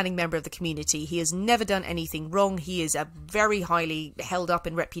fine-standing member of the community. He has never done anything wrong. He is a very highly held up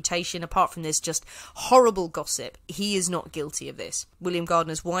in reputation. Apart from this just horrible gossip, he is not guilty of this. William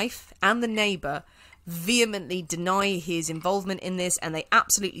Gardner's wife and the neighbour vehemently deny his involvement in this, and they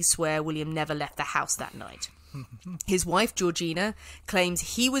absolutely swear William never left the house that night. His wife, Georgina,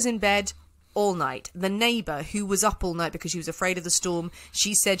 claims he was in bed all night. The neighbour, who was up all night because she was afraid of the storm,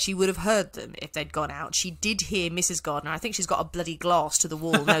 she said she would have heard them if they'd gone out. She did hear Mrs. Gardner. I think she's got a bloody glass to the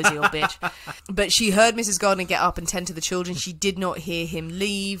wall, nosy old bitch. But she heard Mrs. Gardner get up and tend to the children. She did not hear him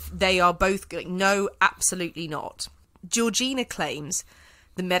leave. They are both going, no, absolutely not. Georgina claims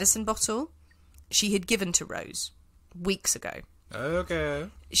the medicine bottle she had given to Rose weeks ago. Okay.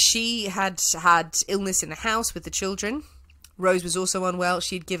 She had had illness in the house with the children. Rose was also unwell.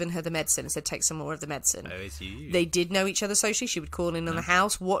 She had given her the medicine and said, take some more of the medicine. Oh, it's you. They did know each other socially. She would call in on the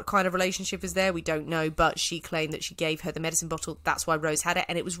house. What kind of relationship is there? We don't know. But she claimed that she gave her the medicine bottle. That's why Rose had it.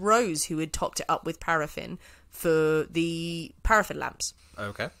 And it was Rose who had topped it up with paraffin for the paraffin lamps.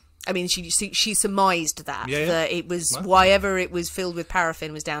 Okay. I mean, she surmised that. Yeah. That it was, whyever it was filled with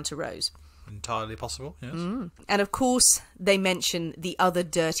paraffin was down to Rose. Entirely possible, yes. And of course, they mention the other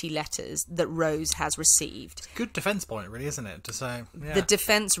dirty letters that Rose has received. It's a good defence point, really, isn't it? To say, The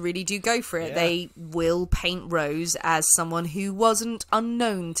defence really do go for it. Yeah. They will paint Rose as someone who wasn't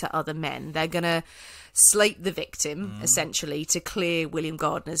unknown to other men. They're going to slate the victim, essentially, to clear William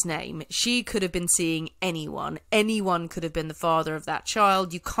Gardner's name. She could have been seeing anyone. Anyone could have been the father of that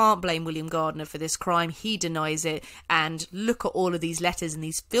child. You can't blame William Gardner for this crime. He denies it. And look at all of these letters and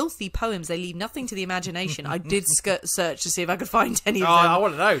these filthy poems. They leave nothing to the imagination. I did search to see if I could find any of them. I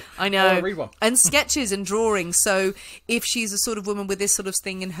want to know. I know. I want to read one. And sketches and drawings. So if she's a sort of woman with this sort of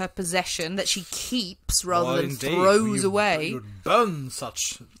thing in her possession that she keeps rather than throws away... You would burn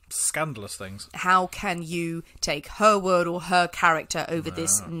such scandalous things. How can you take her word or her character over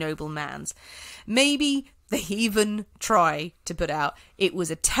this noble man's? Maybe they even try to put out it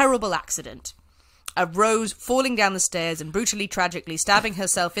was a terrible accident. A Rose falling down the stairs and brutally, tragically stabbing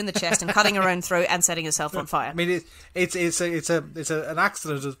herself in the chest and cutting her own throat and setting herself on fire. I mean, it's an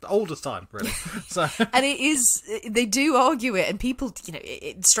accident as old as time, really. So, and it is. They do argue it, and people,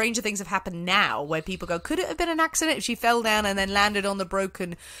 stranger things have happened now where people go, "Could it have been an accident if she fell down and then landed on the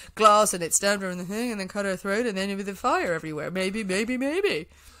broken glass and it stabbed her in the thing and then cut her throat and then with the fire everywhere? Maybe."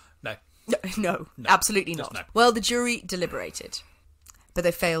 No, absolutely not. No. Well, the jury deliberated, but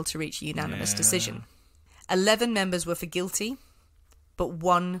they failed to reach a unanimous decision. 11 members were for guilty, but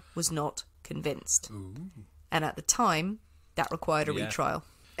 1 was not convinced. Ooh. And at the time, that required a retrial.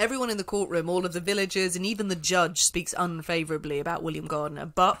 Everyone in the courtroom, all of the villagers, and even the judge speaks unfavourably about William Gardner.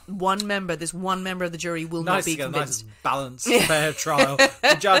 But this one member of the jury will not be convinced. Nice, balanced, fair trial.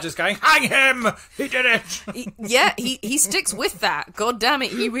 The judge is going, hang him! He did it! He sticks with that. God damn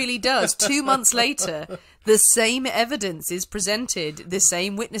it, he really does. 2 months later, the same evidence is presented, the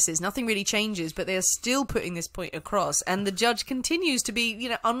same witnesses. Nothing really changes, but they are still putting this point across. And the judge continues to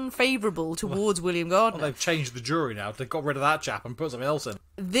be, unfavourable towards William Gardner. Well, they've changed the jury now. They've got rid of that chap and put something else in.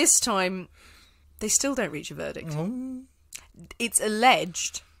 This time, they still don't reach a verdict. It's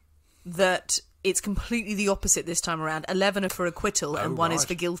alleged that it's completely the opposite this time around. 11 are for acquittal and 1 is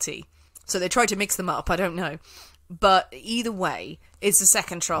for guilty. So they tried to mix them up, I don't know. But either way, it's the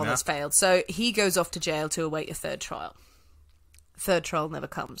second trial that's failed. So he goes off to jail to await a third trial. Third trial never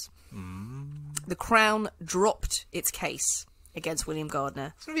comes. The Crown dropped its case against William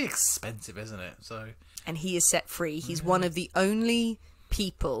Gardner. It's going to be expensive, isn't it? And he is set free. He's one of the only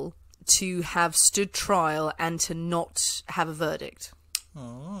people to have stood trial and to not have a verdict.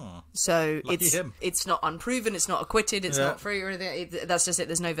 Oh, so him. It's not unproven, it's not acquitted, it's not free or anything. That's just it.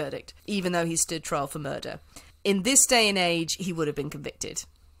 There's no verdict, even though he stood trial for murder. In this day and age, he would have been convicted.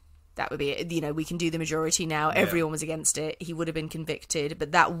 That would be it. You know, we can do the majority now. Everyone was against it. He would have been convicted.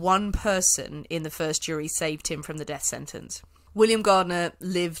 But that one person in the first jury saved him from the death sentence. William Gardner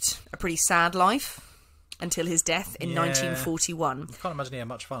lived a pretty sad life until his death in 1941. I can't imagine he had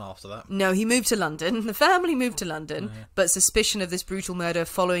much fun after that. No, he moved to London. The family moved to London, but suspicion of this brutal murder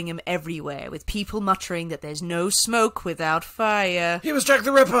following him everywhere, with people muttering that there's no smoke without fire. He was Jack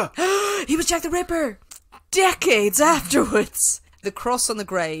the Ripper! He was Jack the Ripper! Decades afterwards! The cross on the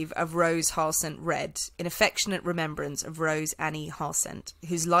grave of Rose Harsent read, in affectionate remembrance of Rose Annie Harsent,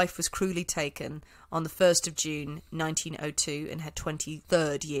 whose life was cruelly taken on the 1st of June 1902 in her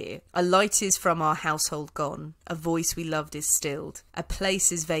 23rd year. A light is from our household gone, a voice we loved is stilled, a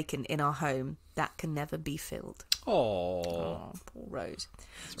place is vacant in our home that can never be filled. Oh, poor Rose.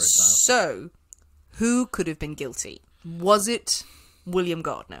 That's very sad. So, who could have been guilty? Was it William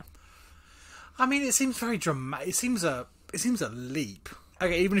Gardner? I mean, it seems very dramatic. It seems a leap.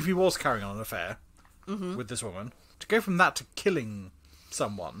 Okay, even if he was carrying on an affair with this woman, to go from that to killing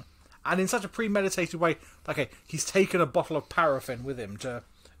someone, and in such a premeditated way, okay, he's taken a bottle of paraffin with him to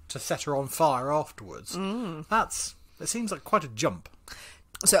set her on fire afterwards. It seems like quite a jump.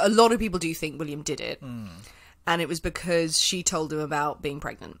 So a lot of people do think William did it, and it was because she told him about being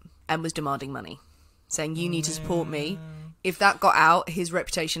pregnant and was demanding money, saying, you need to support me. If that got out, his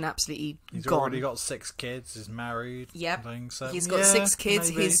reputation absolutely He's gone. already got 6 kids, he's married. Yep. So He's got 6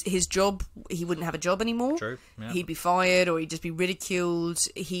 kids. Maybe. His job, he wouldn't have a job anymore. True. Yeah. He'd be fired or he'd just be ridiculed.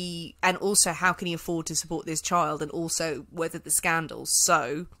 And also, how can he afford to support this child and also weather the scandals?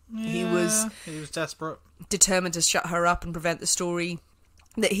 So he was desperate, determined to shut her up and prevent the story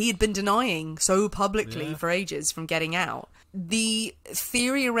that he had been denying so publicly for ages from getting out. The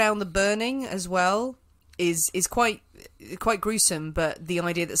theory around the burning as well is quite gruesome, but the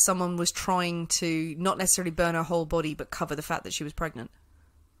idea that someone was trying to not necessarily burn her whole body but cover the fact that she was pregnant.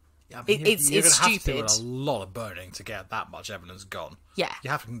 Yeah, I mean, it's you're stupid. Have to do a lot of burning to get that much evidence gone. Yeah,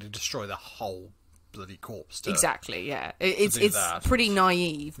 you have to destroy the whole bloody corpse. Exactly. Yeah, it's pretty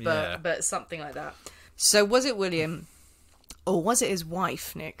naive, but something like that. So was it William, or was it his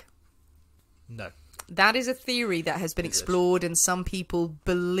wife, Nick? No. That is a theory that has been explored, and some people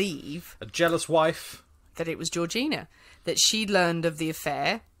believe a jealous wife. That it was Georgina, that she learned of the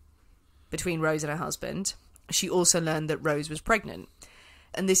affair between Rose and her husband. She also learned that Rose was pregnant.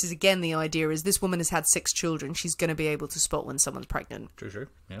 And this is, again, the idea is this woman has had 6 children. She's going to be able to spot when someone's pregnant. True,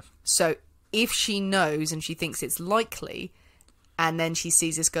 yes. So if she knows and she thinks it's likely, and then she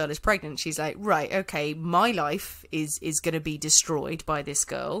sees this girl is pregnant, she's like, right, okay, my life is going to be destroyed by this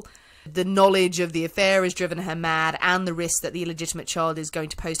girl. The knowledge of the affair has driven her mad, and the risk that the illegitimate child is going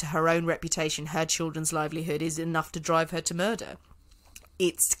to pose to her own reputation, her children's livelihood, is enough to drive her to murder.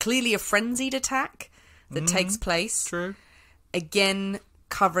 It's clearly a frenzied attack that takes place. True. Again,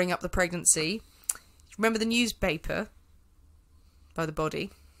 covering up the pregnancy. Remember the newspaper by the body?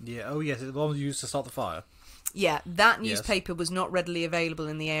 Yeah. Oh, yes. The one used to start the fire. Yeah, that newspaper was not readily available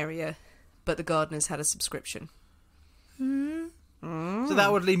in the area, but the Gardners had a subscription. So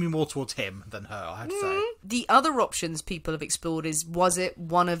that would lean me more towards him than her, I have to say. The other options people have explored is, was it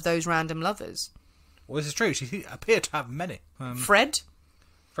one of those random lovers? Well, this is true. She appeared to have many. Fred,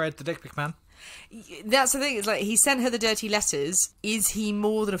 the dick pic man. That's the thing. It's like, he sent her the dirty letters. Is he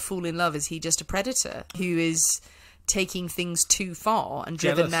more than a fool in love? Is he just a predator who is taking things too far and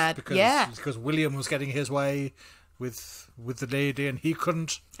driven mad? Because William was getting his way with the lady and he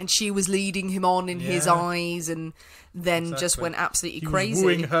couldn't, and she was leading him on in his eyes, and then just went absolutely crazy. Was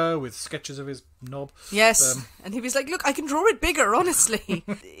wooing her with sketches of his knob. Yes, and he was like, look, I can draw it bigger, honestly.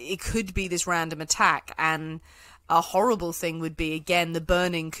 It could be this random attack, and a horrible thing would be, again, the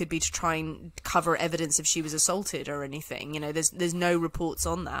burning could be to try and cover evidence if she was assaulted or anything. You know, there's no reports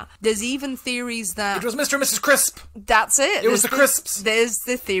on that. There's even theories that it was Mr. and Mrs. Crisp. That's it. It was the Crisps. There's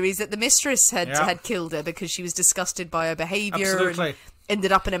the theories that the mistress had killed her because she was disgusted by her behaviour. Absolutely. And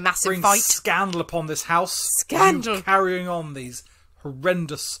ended up in a massive fight. Scandal upon this house. Scandal. You carrying on these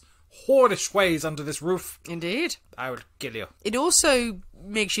horrendous, hoardish ways under this roof. Indeed. I would kill you. It also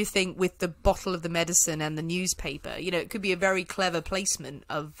makes you think with the bottle of the medicine and the newspaper. You know, it could be a very clever placement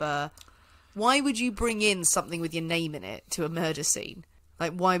of why would you bring in something with your name in it to a murder scene?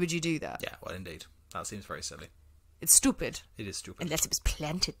 Like, why would you do that? Yeah, well, indeed. That seems very silly. It's stupid. It is stupid. Unless it was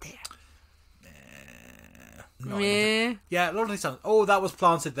planted there. Yeah, a lot of these times. Oh, that was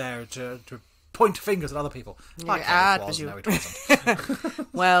planted there to point fingers at other people. Like Yeah, it was. it No, it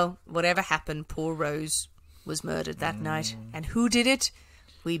wasn't. Well, whatever happened, poor Rose was murdered that night. And who did it?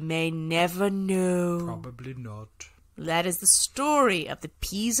 We may never know. Probably not. That is the story of the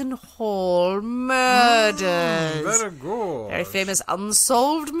Peasenhall murders. Very good. Very famous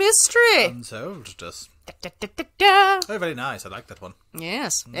unsolved mystery. Unsolved, just. Da, da, da, da. Oh, very nice. I like that one.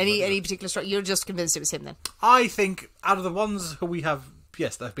 Yes. Any particular story? You're just convinced it was him then? I think out of the ones who we have,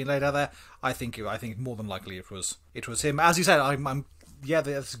 yes, that have been laid out there, I think more than likely it was him. As you said, yeah,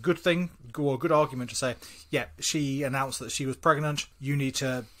 that's a good thing, or a good argument to say, yeah, she announced that she was pregnant, you need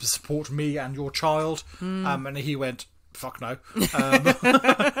to support me and your child, and he went, fuck no.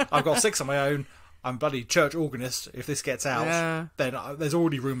 I've got 6 on my own, I'm bloody church organist. If this gets out, then there's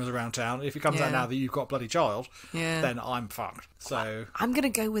already rumours around town. If it comes out now that you've got a bloody child, then I'm fucked. So I'm going to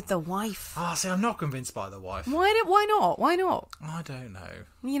go with the wife. see, I'm not convinced by the wife. Why not? Why not? I don't know.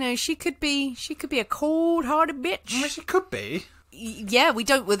 You know, she could be a cold-hearted bitch. Well, she could be. Yeah, we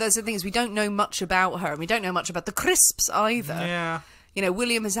don't. Well, that's the thing is, we don't know much about her, and we don't know much about the Crisps either. Yeah. You know,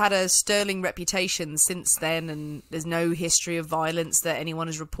 William has had a sterling reputation since then, and there's no history of violence that anyone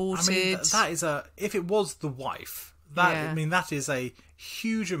has reported. I mean, that is if it was the wife, that is a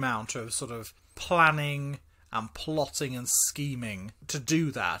huge amount of sort of planning and plotting and scheming to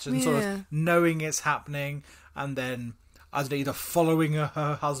do that, and sort of knowing it's happening, and then either following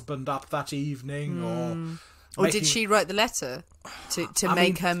her husband up that evening, or did she write the letter to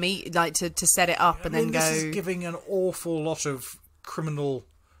make her meet, like to set it up and then go? This is giving an awful lot of criminal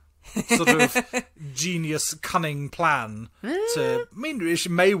sort of genius cunning plan to. I mean, it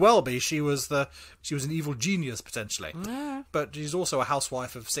may well be she was an evil genius potentially, but she's also a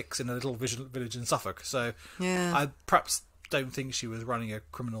housewife of 6 in a little village in Suffolk, so I perhaps don't think she was running a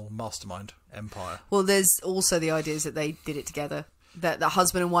criminal mastermind empire. Well, there's also the ideas that they did it together, that the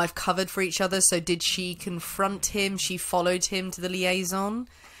husband and wife covered for each other. So did she confront him? She followed him to the liaison,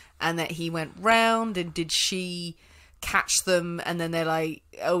 and that he went round, and did she catch them, and then they're like,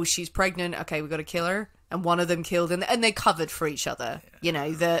 oh, she's pregnant, okay, we've got to kill her, and one of them killed, and they covered for each other. You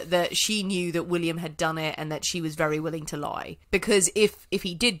know, that she knew that William had done it, and that she was very willing to lie, because if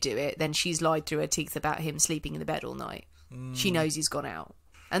he did do it, then she's lied through her teeth about him sleeping in the bed all night. She knows he's gone out,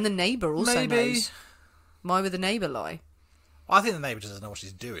 and the neighbour also knows. Why would the neighbour lie? I think the neighbour just doesn't know what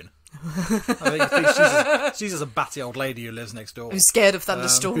she's doing. I think she's just a batty old lady who lives next door. Who's scared of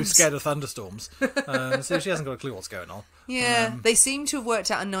thunderstorms. So she hasn't got a clue what's going on. Yeah, they seem to have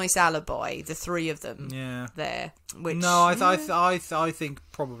worked out a nice alibi, the 3 of them. Yeah. There. Which, no, I think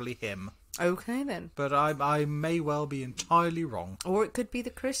probably him. Okay, then. But I may well be entirely wrong. Or it could be the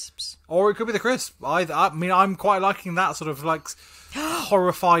Crisps. I mean, I'm quite liking that sort of, like,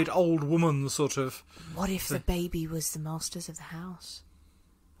 horrified old woman sort of... What if the baby was the masters of the house?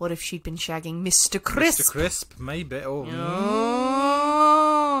 What if she'd been shagging Mr. Crisp? Mr. Crisp, maybe. And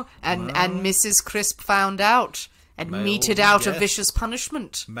Mrs. Crisp found out and meted out a vicious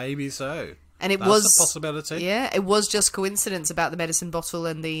punishment. Maybe so. And That's a possibility. Yeah, it was just coincidence about the medicine bottle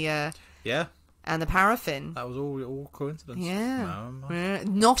and the and the paraffin. That was all coincidence. Yeah.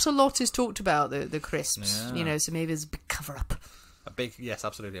 Not a lot is talked about the Crisps. Yeah. You know, so maybe there's a big cover up.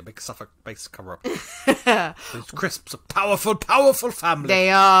 Absolutely, a big Suffolk base cover up. Those Crisps, a powerful family. They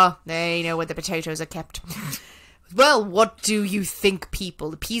are. They know where the potatoes are kept. Well, what do you think, people?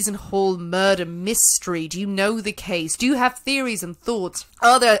 The Peasenhall murder mystery. Do you know the case? Do you have theories and thoughts?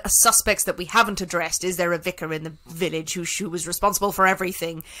 Are there suspects that we haven't addressed? Is there a vicar in the village who was responsible for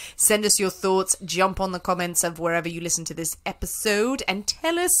everything? Send us your thoughts. Jump on the comments of wherever you listen to this episode and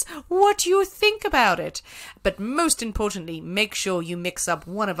tell us what you think about it. But most importantly, make sure you mix up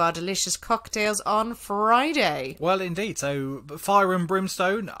one of our delicious cocktails on Friday. Well, indeed. So, fire and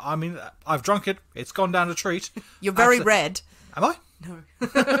brimstone. I mean, I've drunk it. It's gone down a treat. You're very red. Am I? No.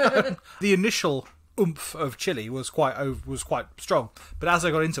 The initial oomph of chili was quite strong, but as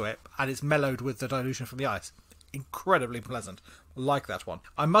I got into it, and it's mellowed with the dilution from the ice, incredibly pleasant. Like that one.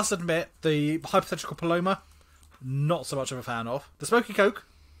 I must admit, the hypothetical Paloma, not so much of a fan of. The Smoky Coke,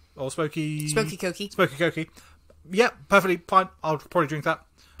 or Smoky Cokey. Yeah, perfectly fine. I'll probably drink that.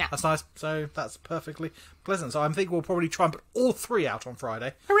 Yeah. That's nice. So that's perfectly pleasant. So I think we'll probably try and put all 3 out on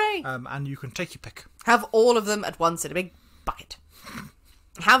Friday. Hooray! And you can take your pick. Have all of them at once in a big bucket.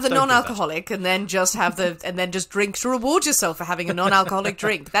 Have the Don't do non-alcoholic and then just drink to reward yourself for having a non-alcoholic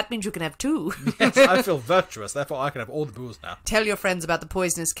drink. That means you can have two. Yes, I feel virtuous, therefore I can have all the booze now. Tell your friends about the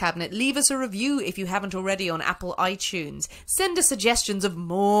Poisonous Cabinet. Leave us a review if you haven't already on Apple iTunes. Send us suggestions of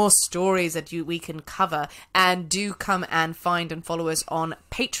more stories that we can cover. And do come and find and follow us on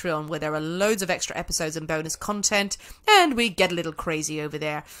Patreon, where there are loads of extra episodes and bonus content. And we get a little crazy over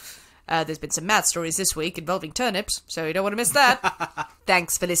there. There's been some mad stories this week involving turnips, so you don't want to miss that.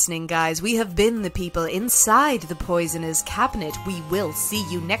 Thanks for listening, guys. We have been the people inside the Poisoner's Cabinet. We will see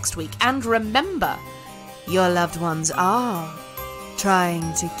you next week. And remember, your loved ones are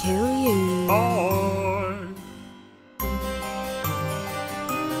trying to kill you. Oh.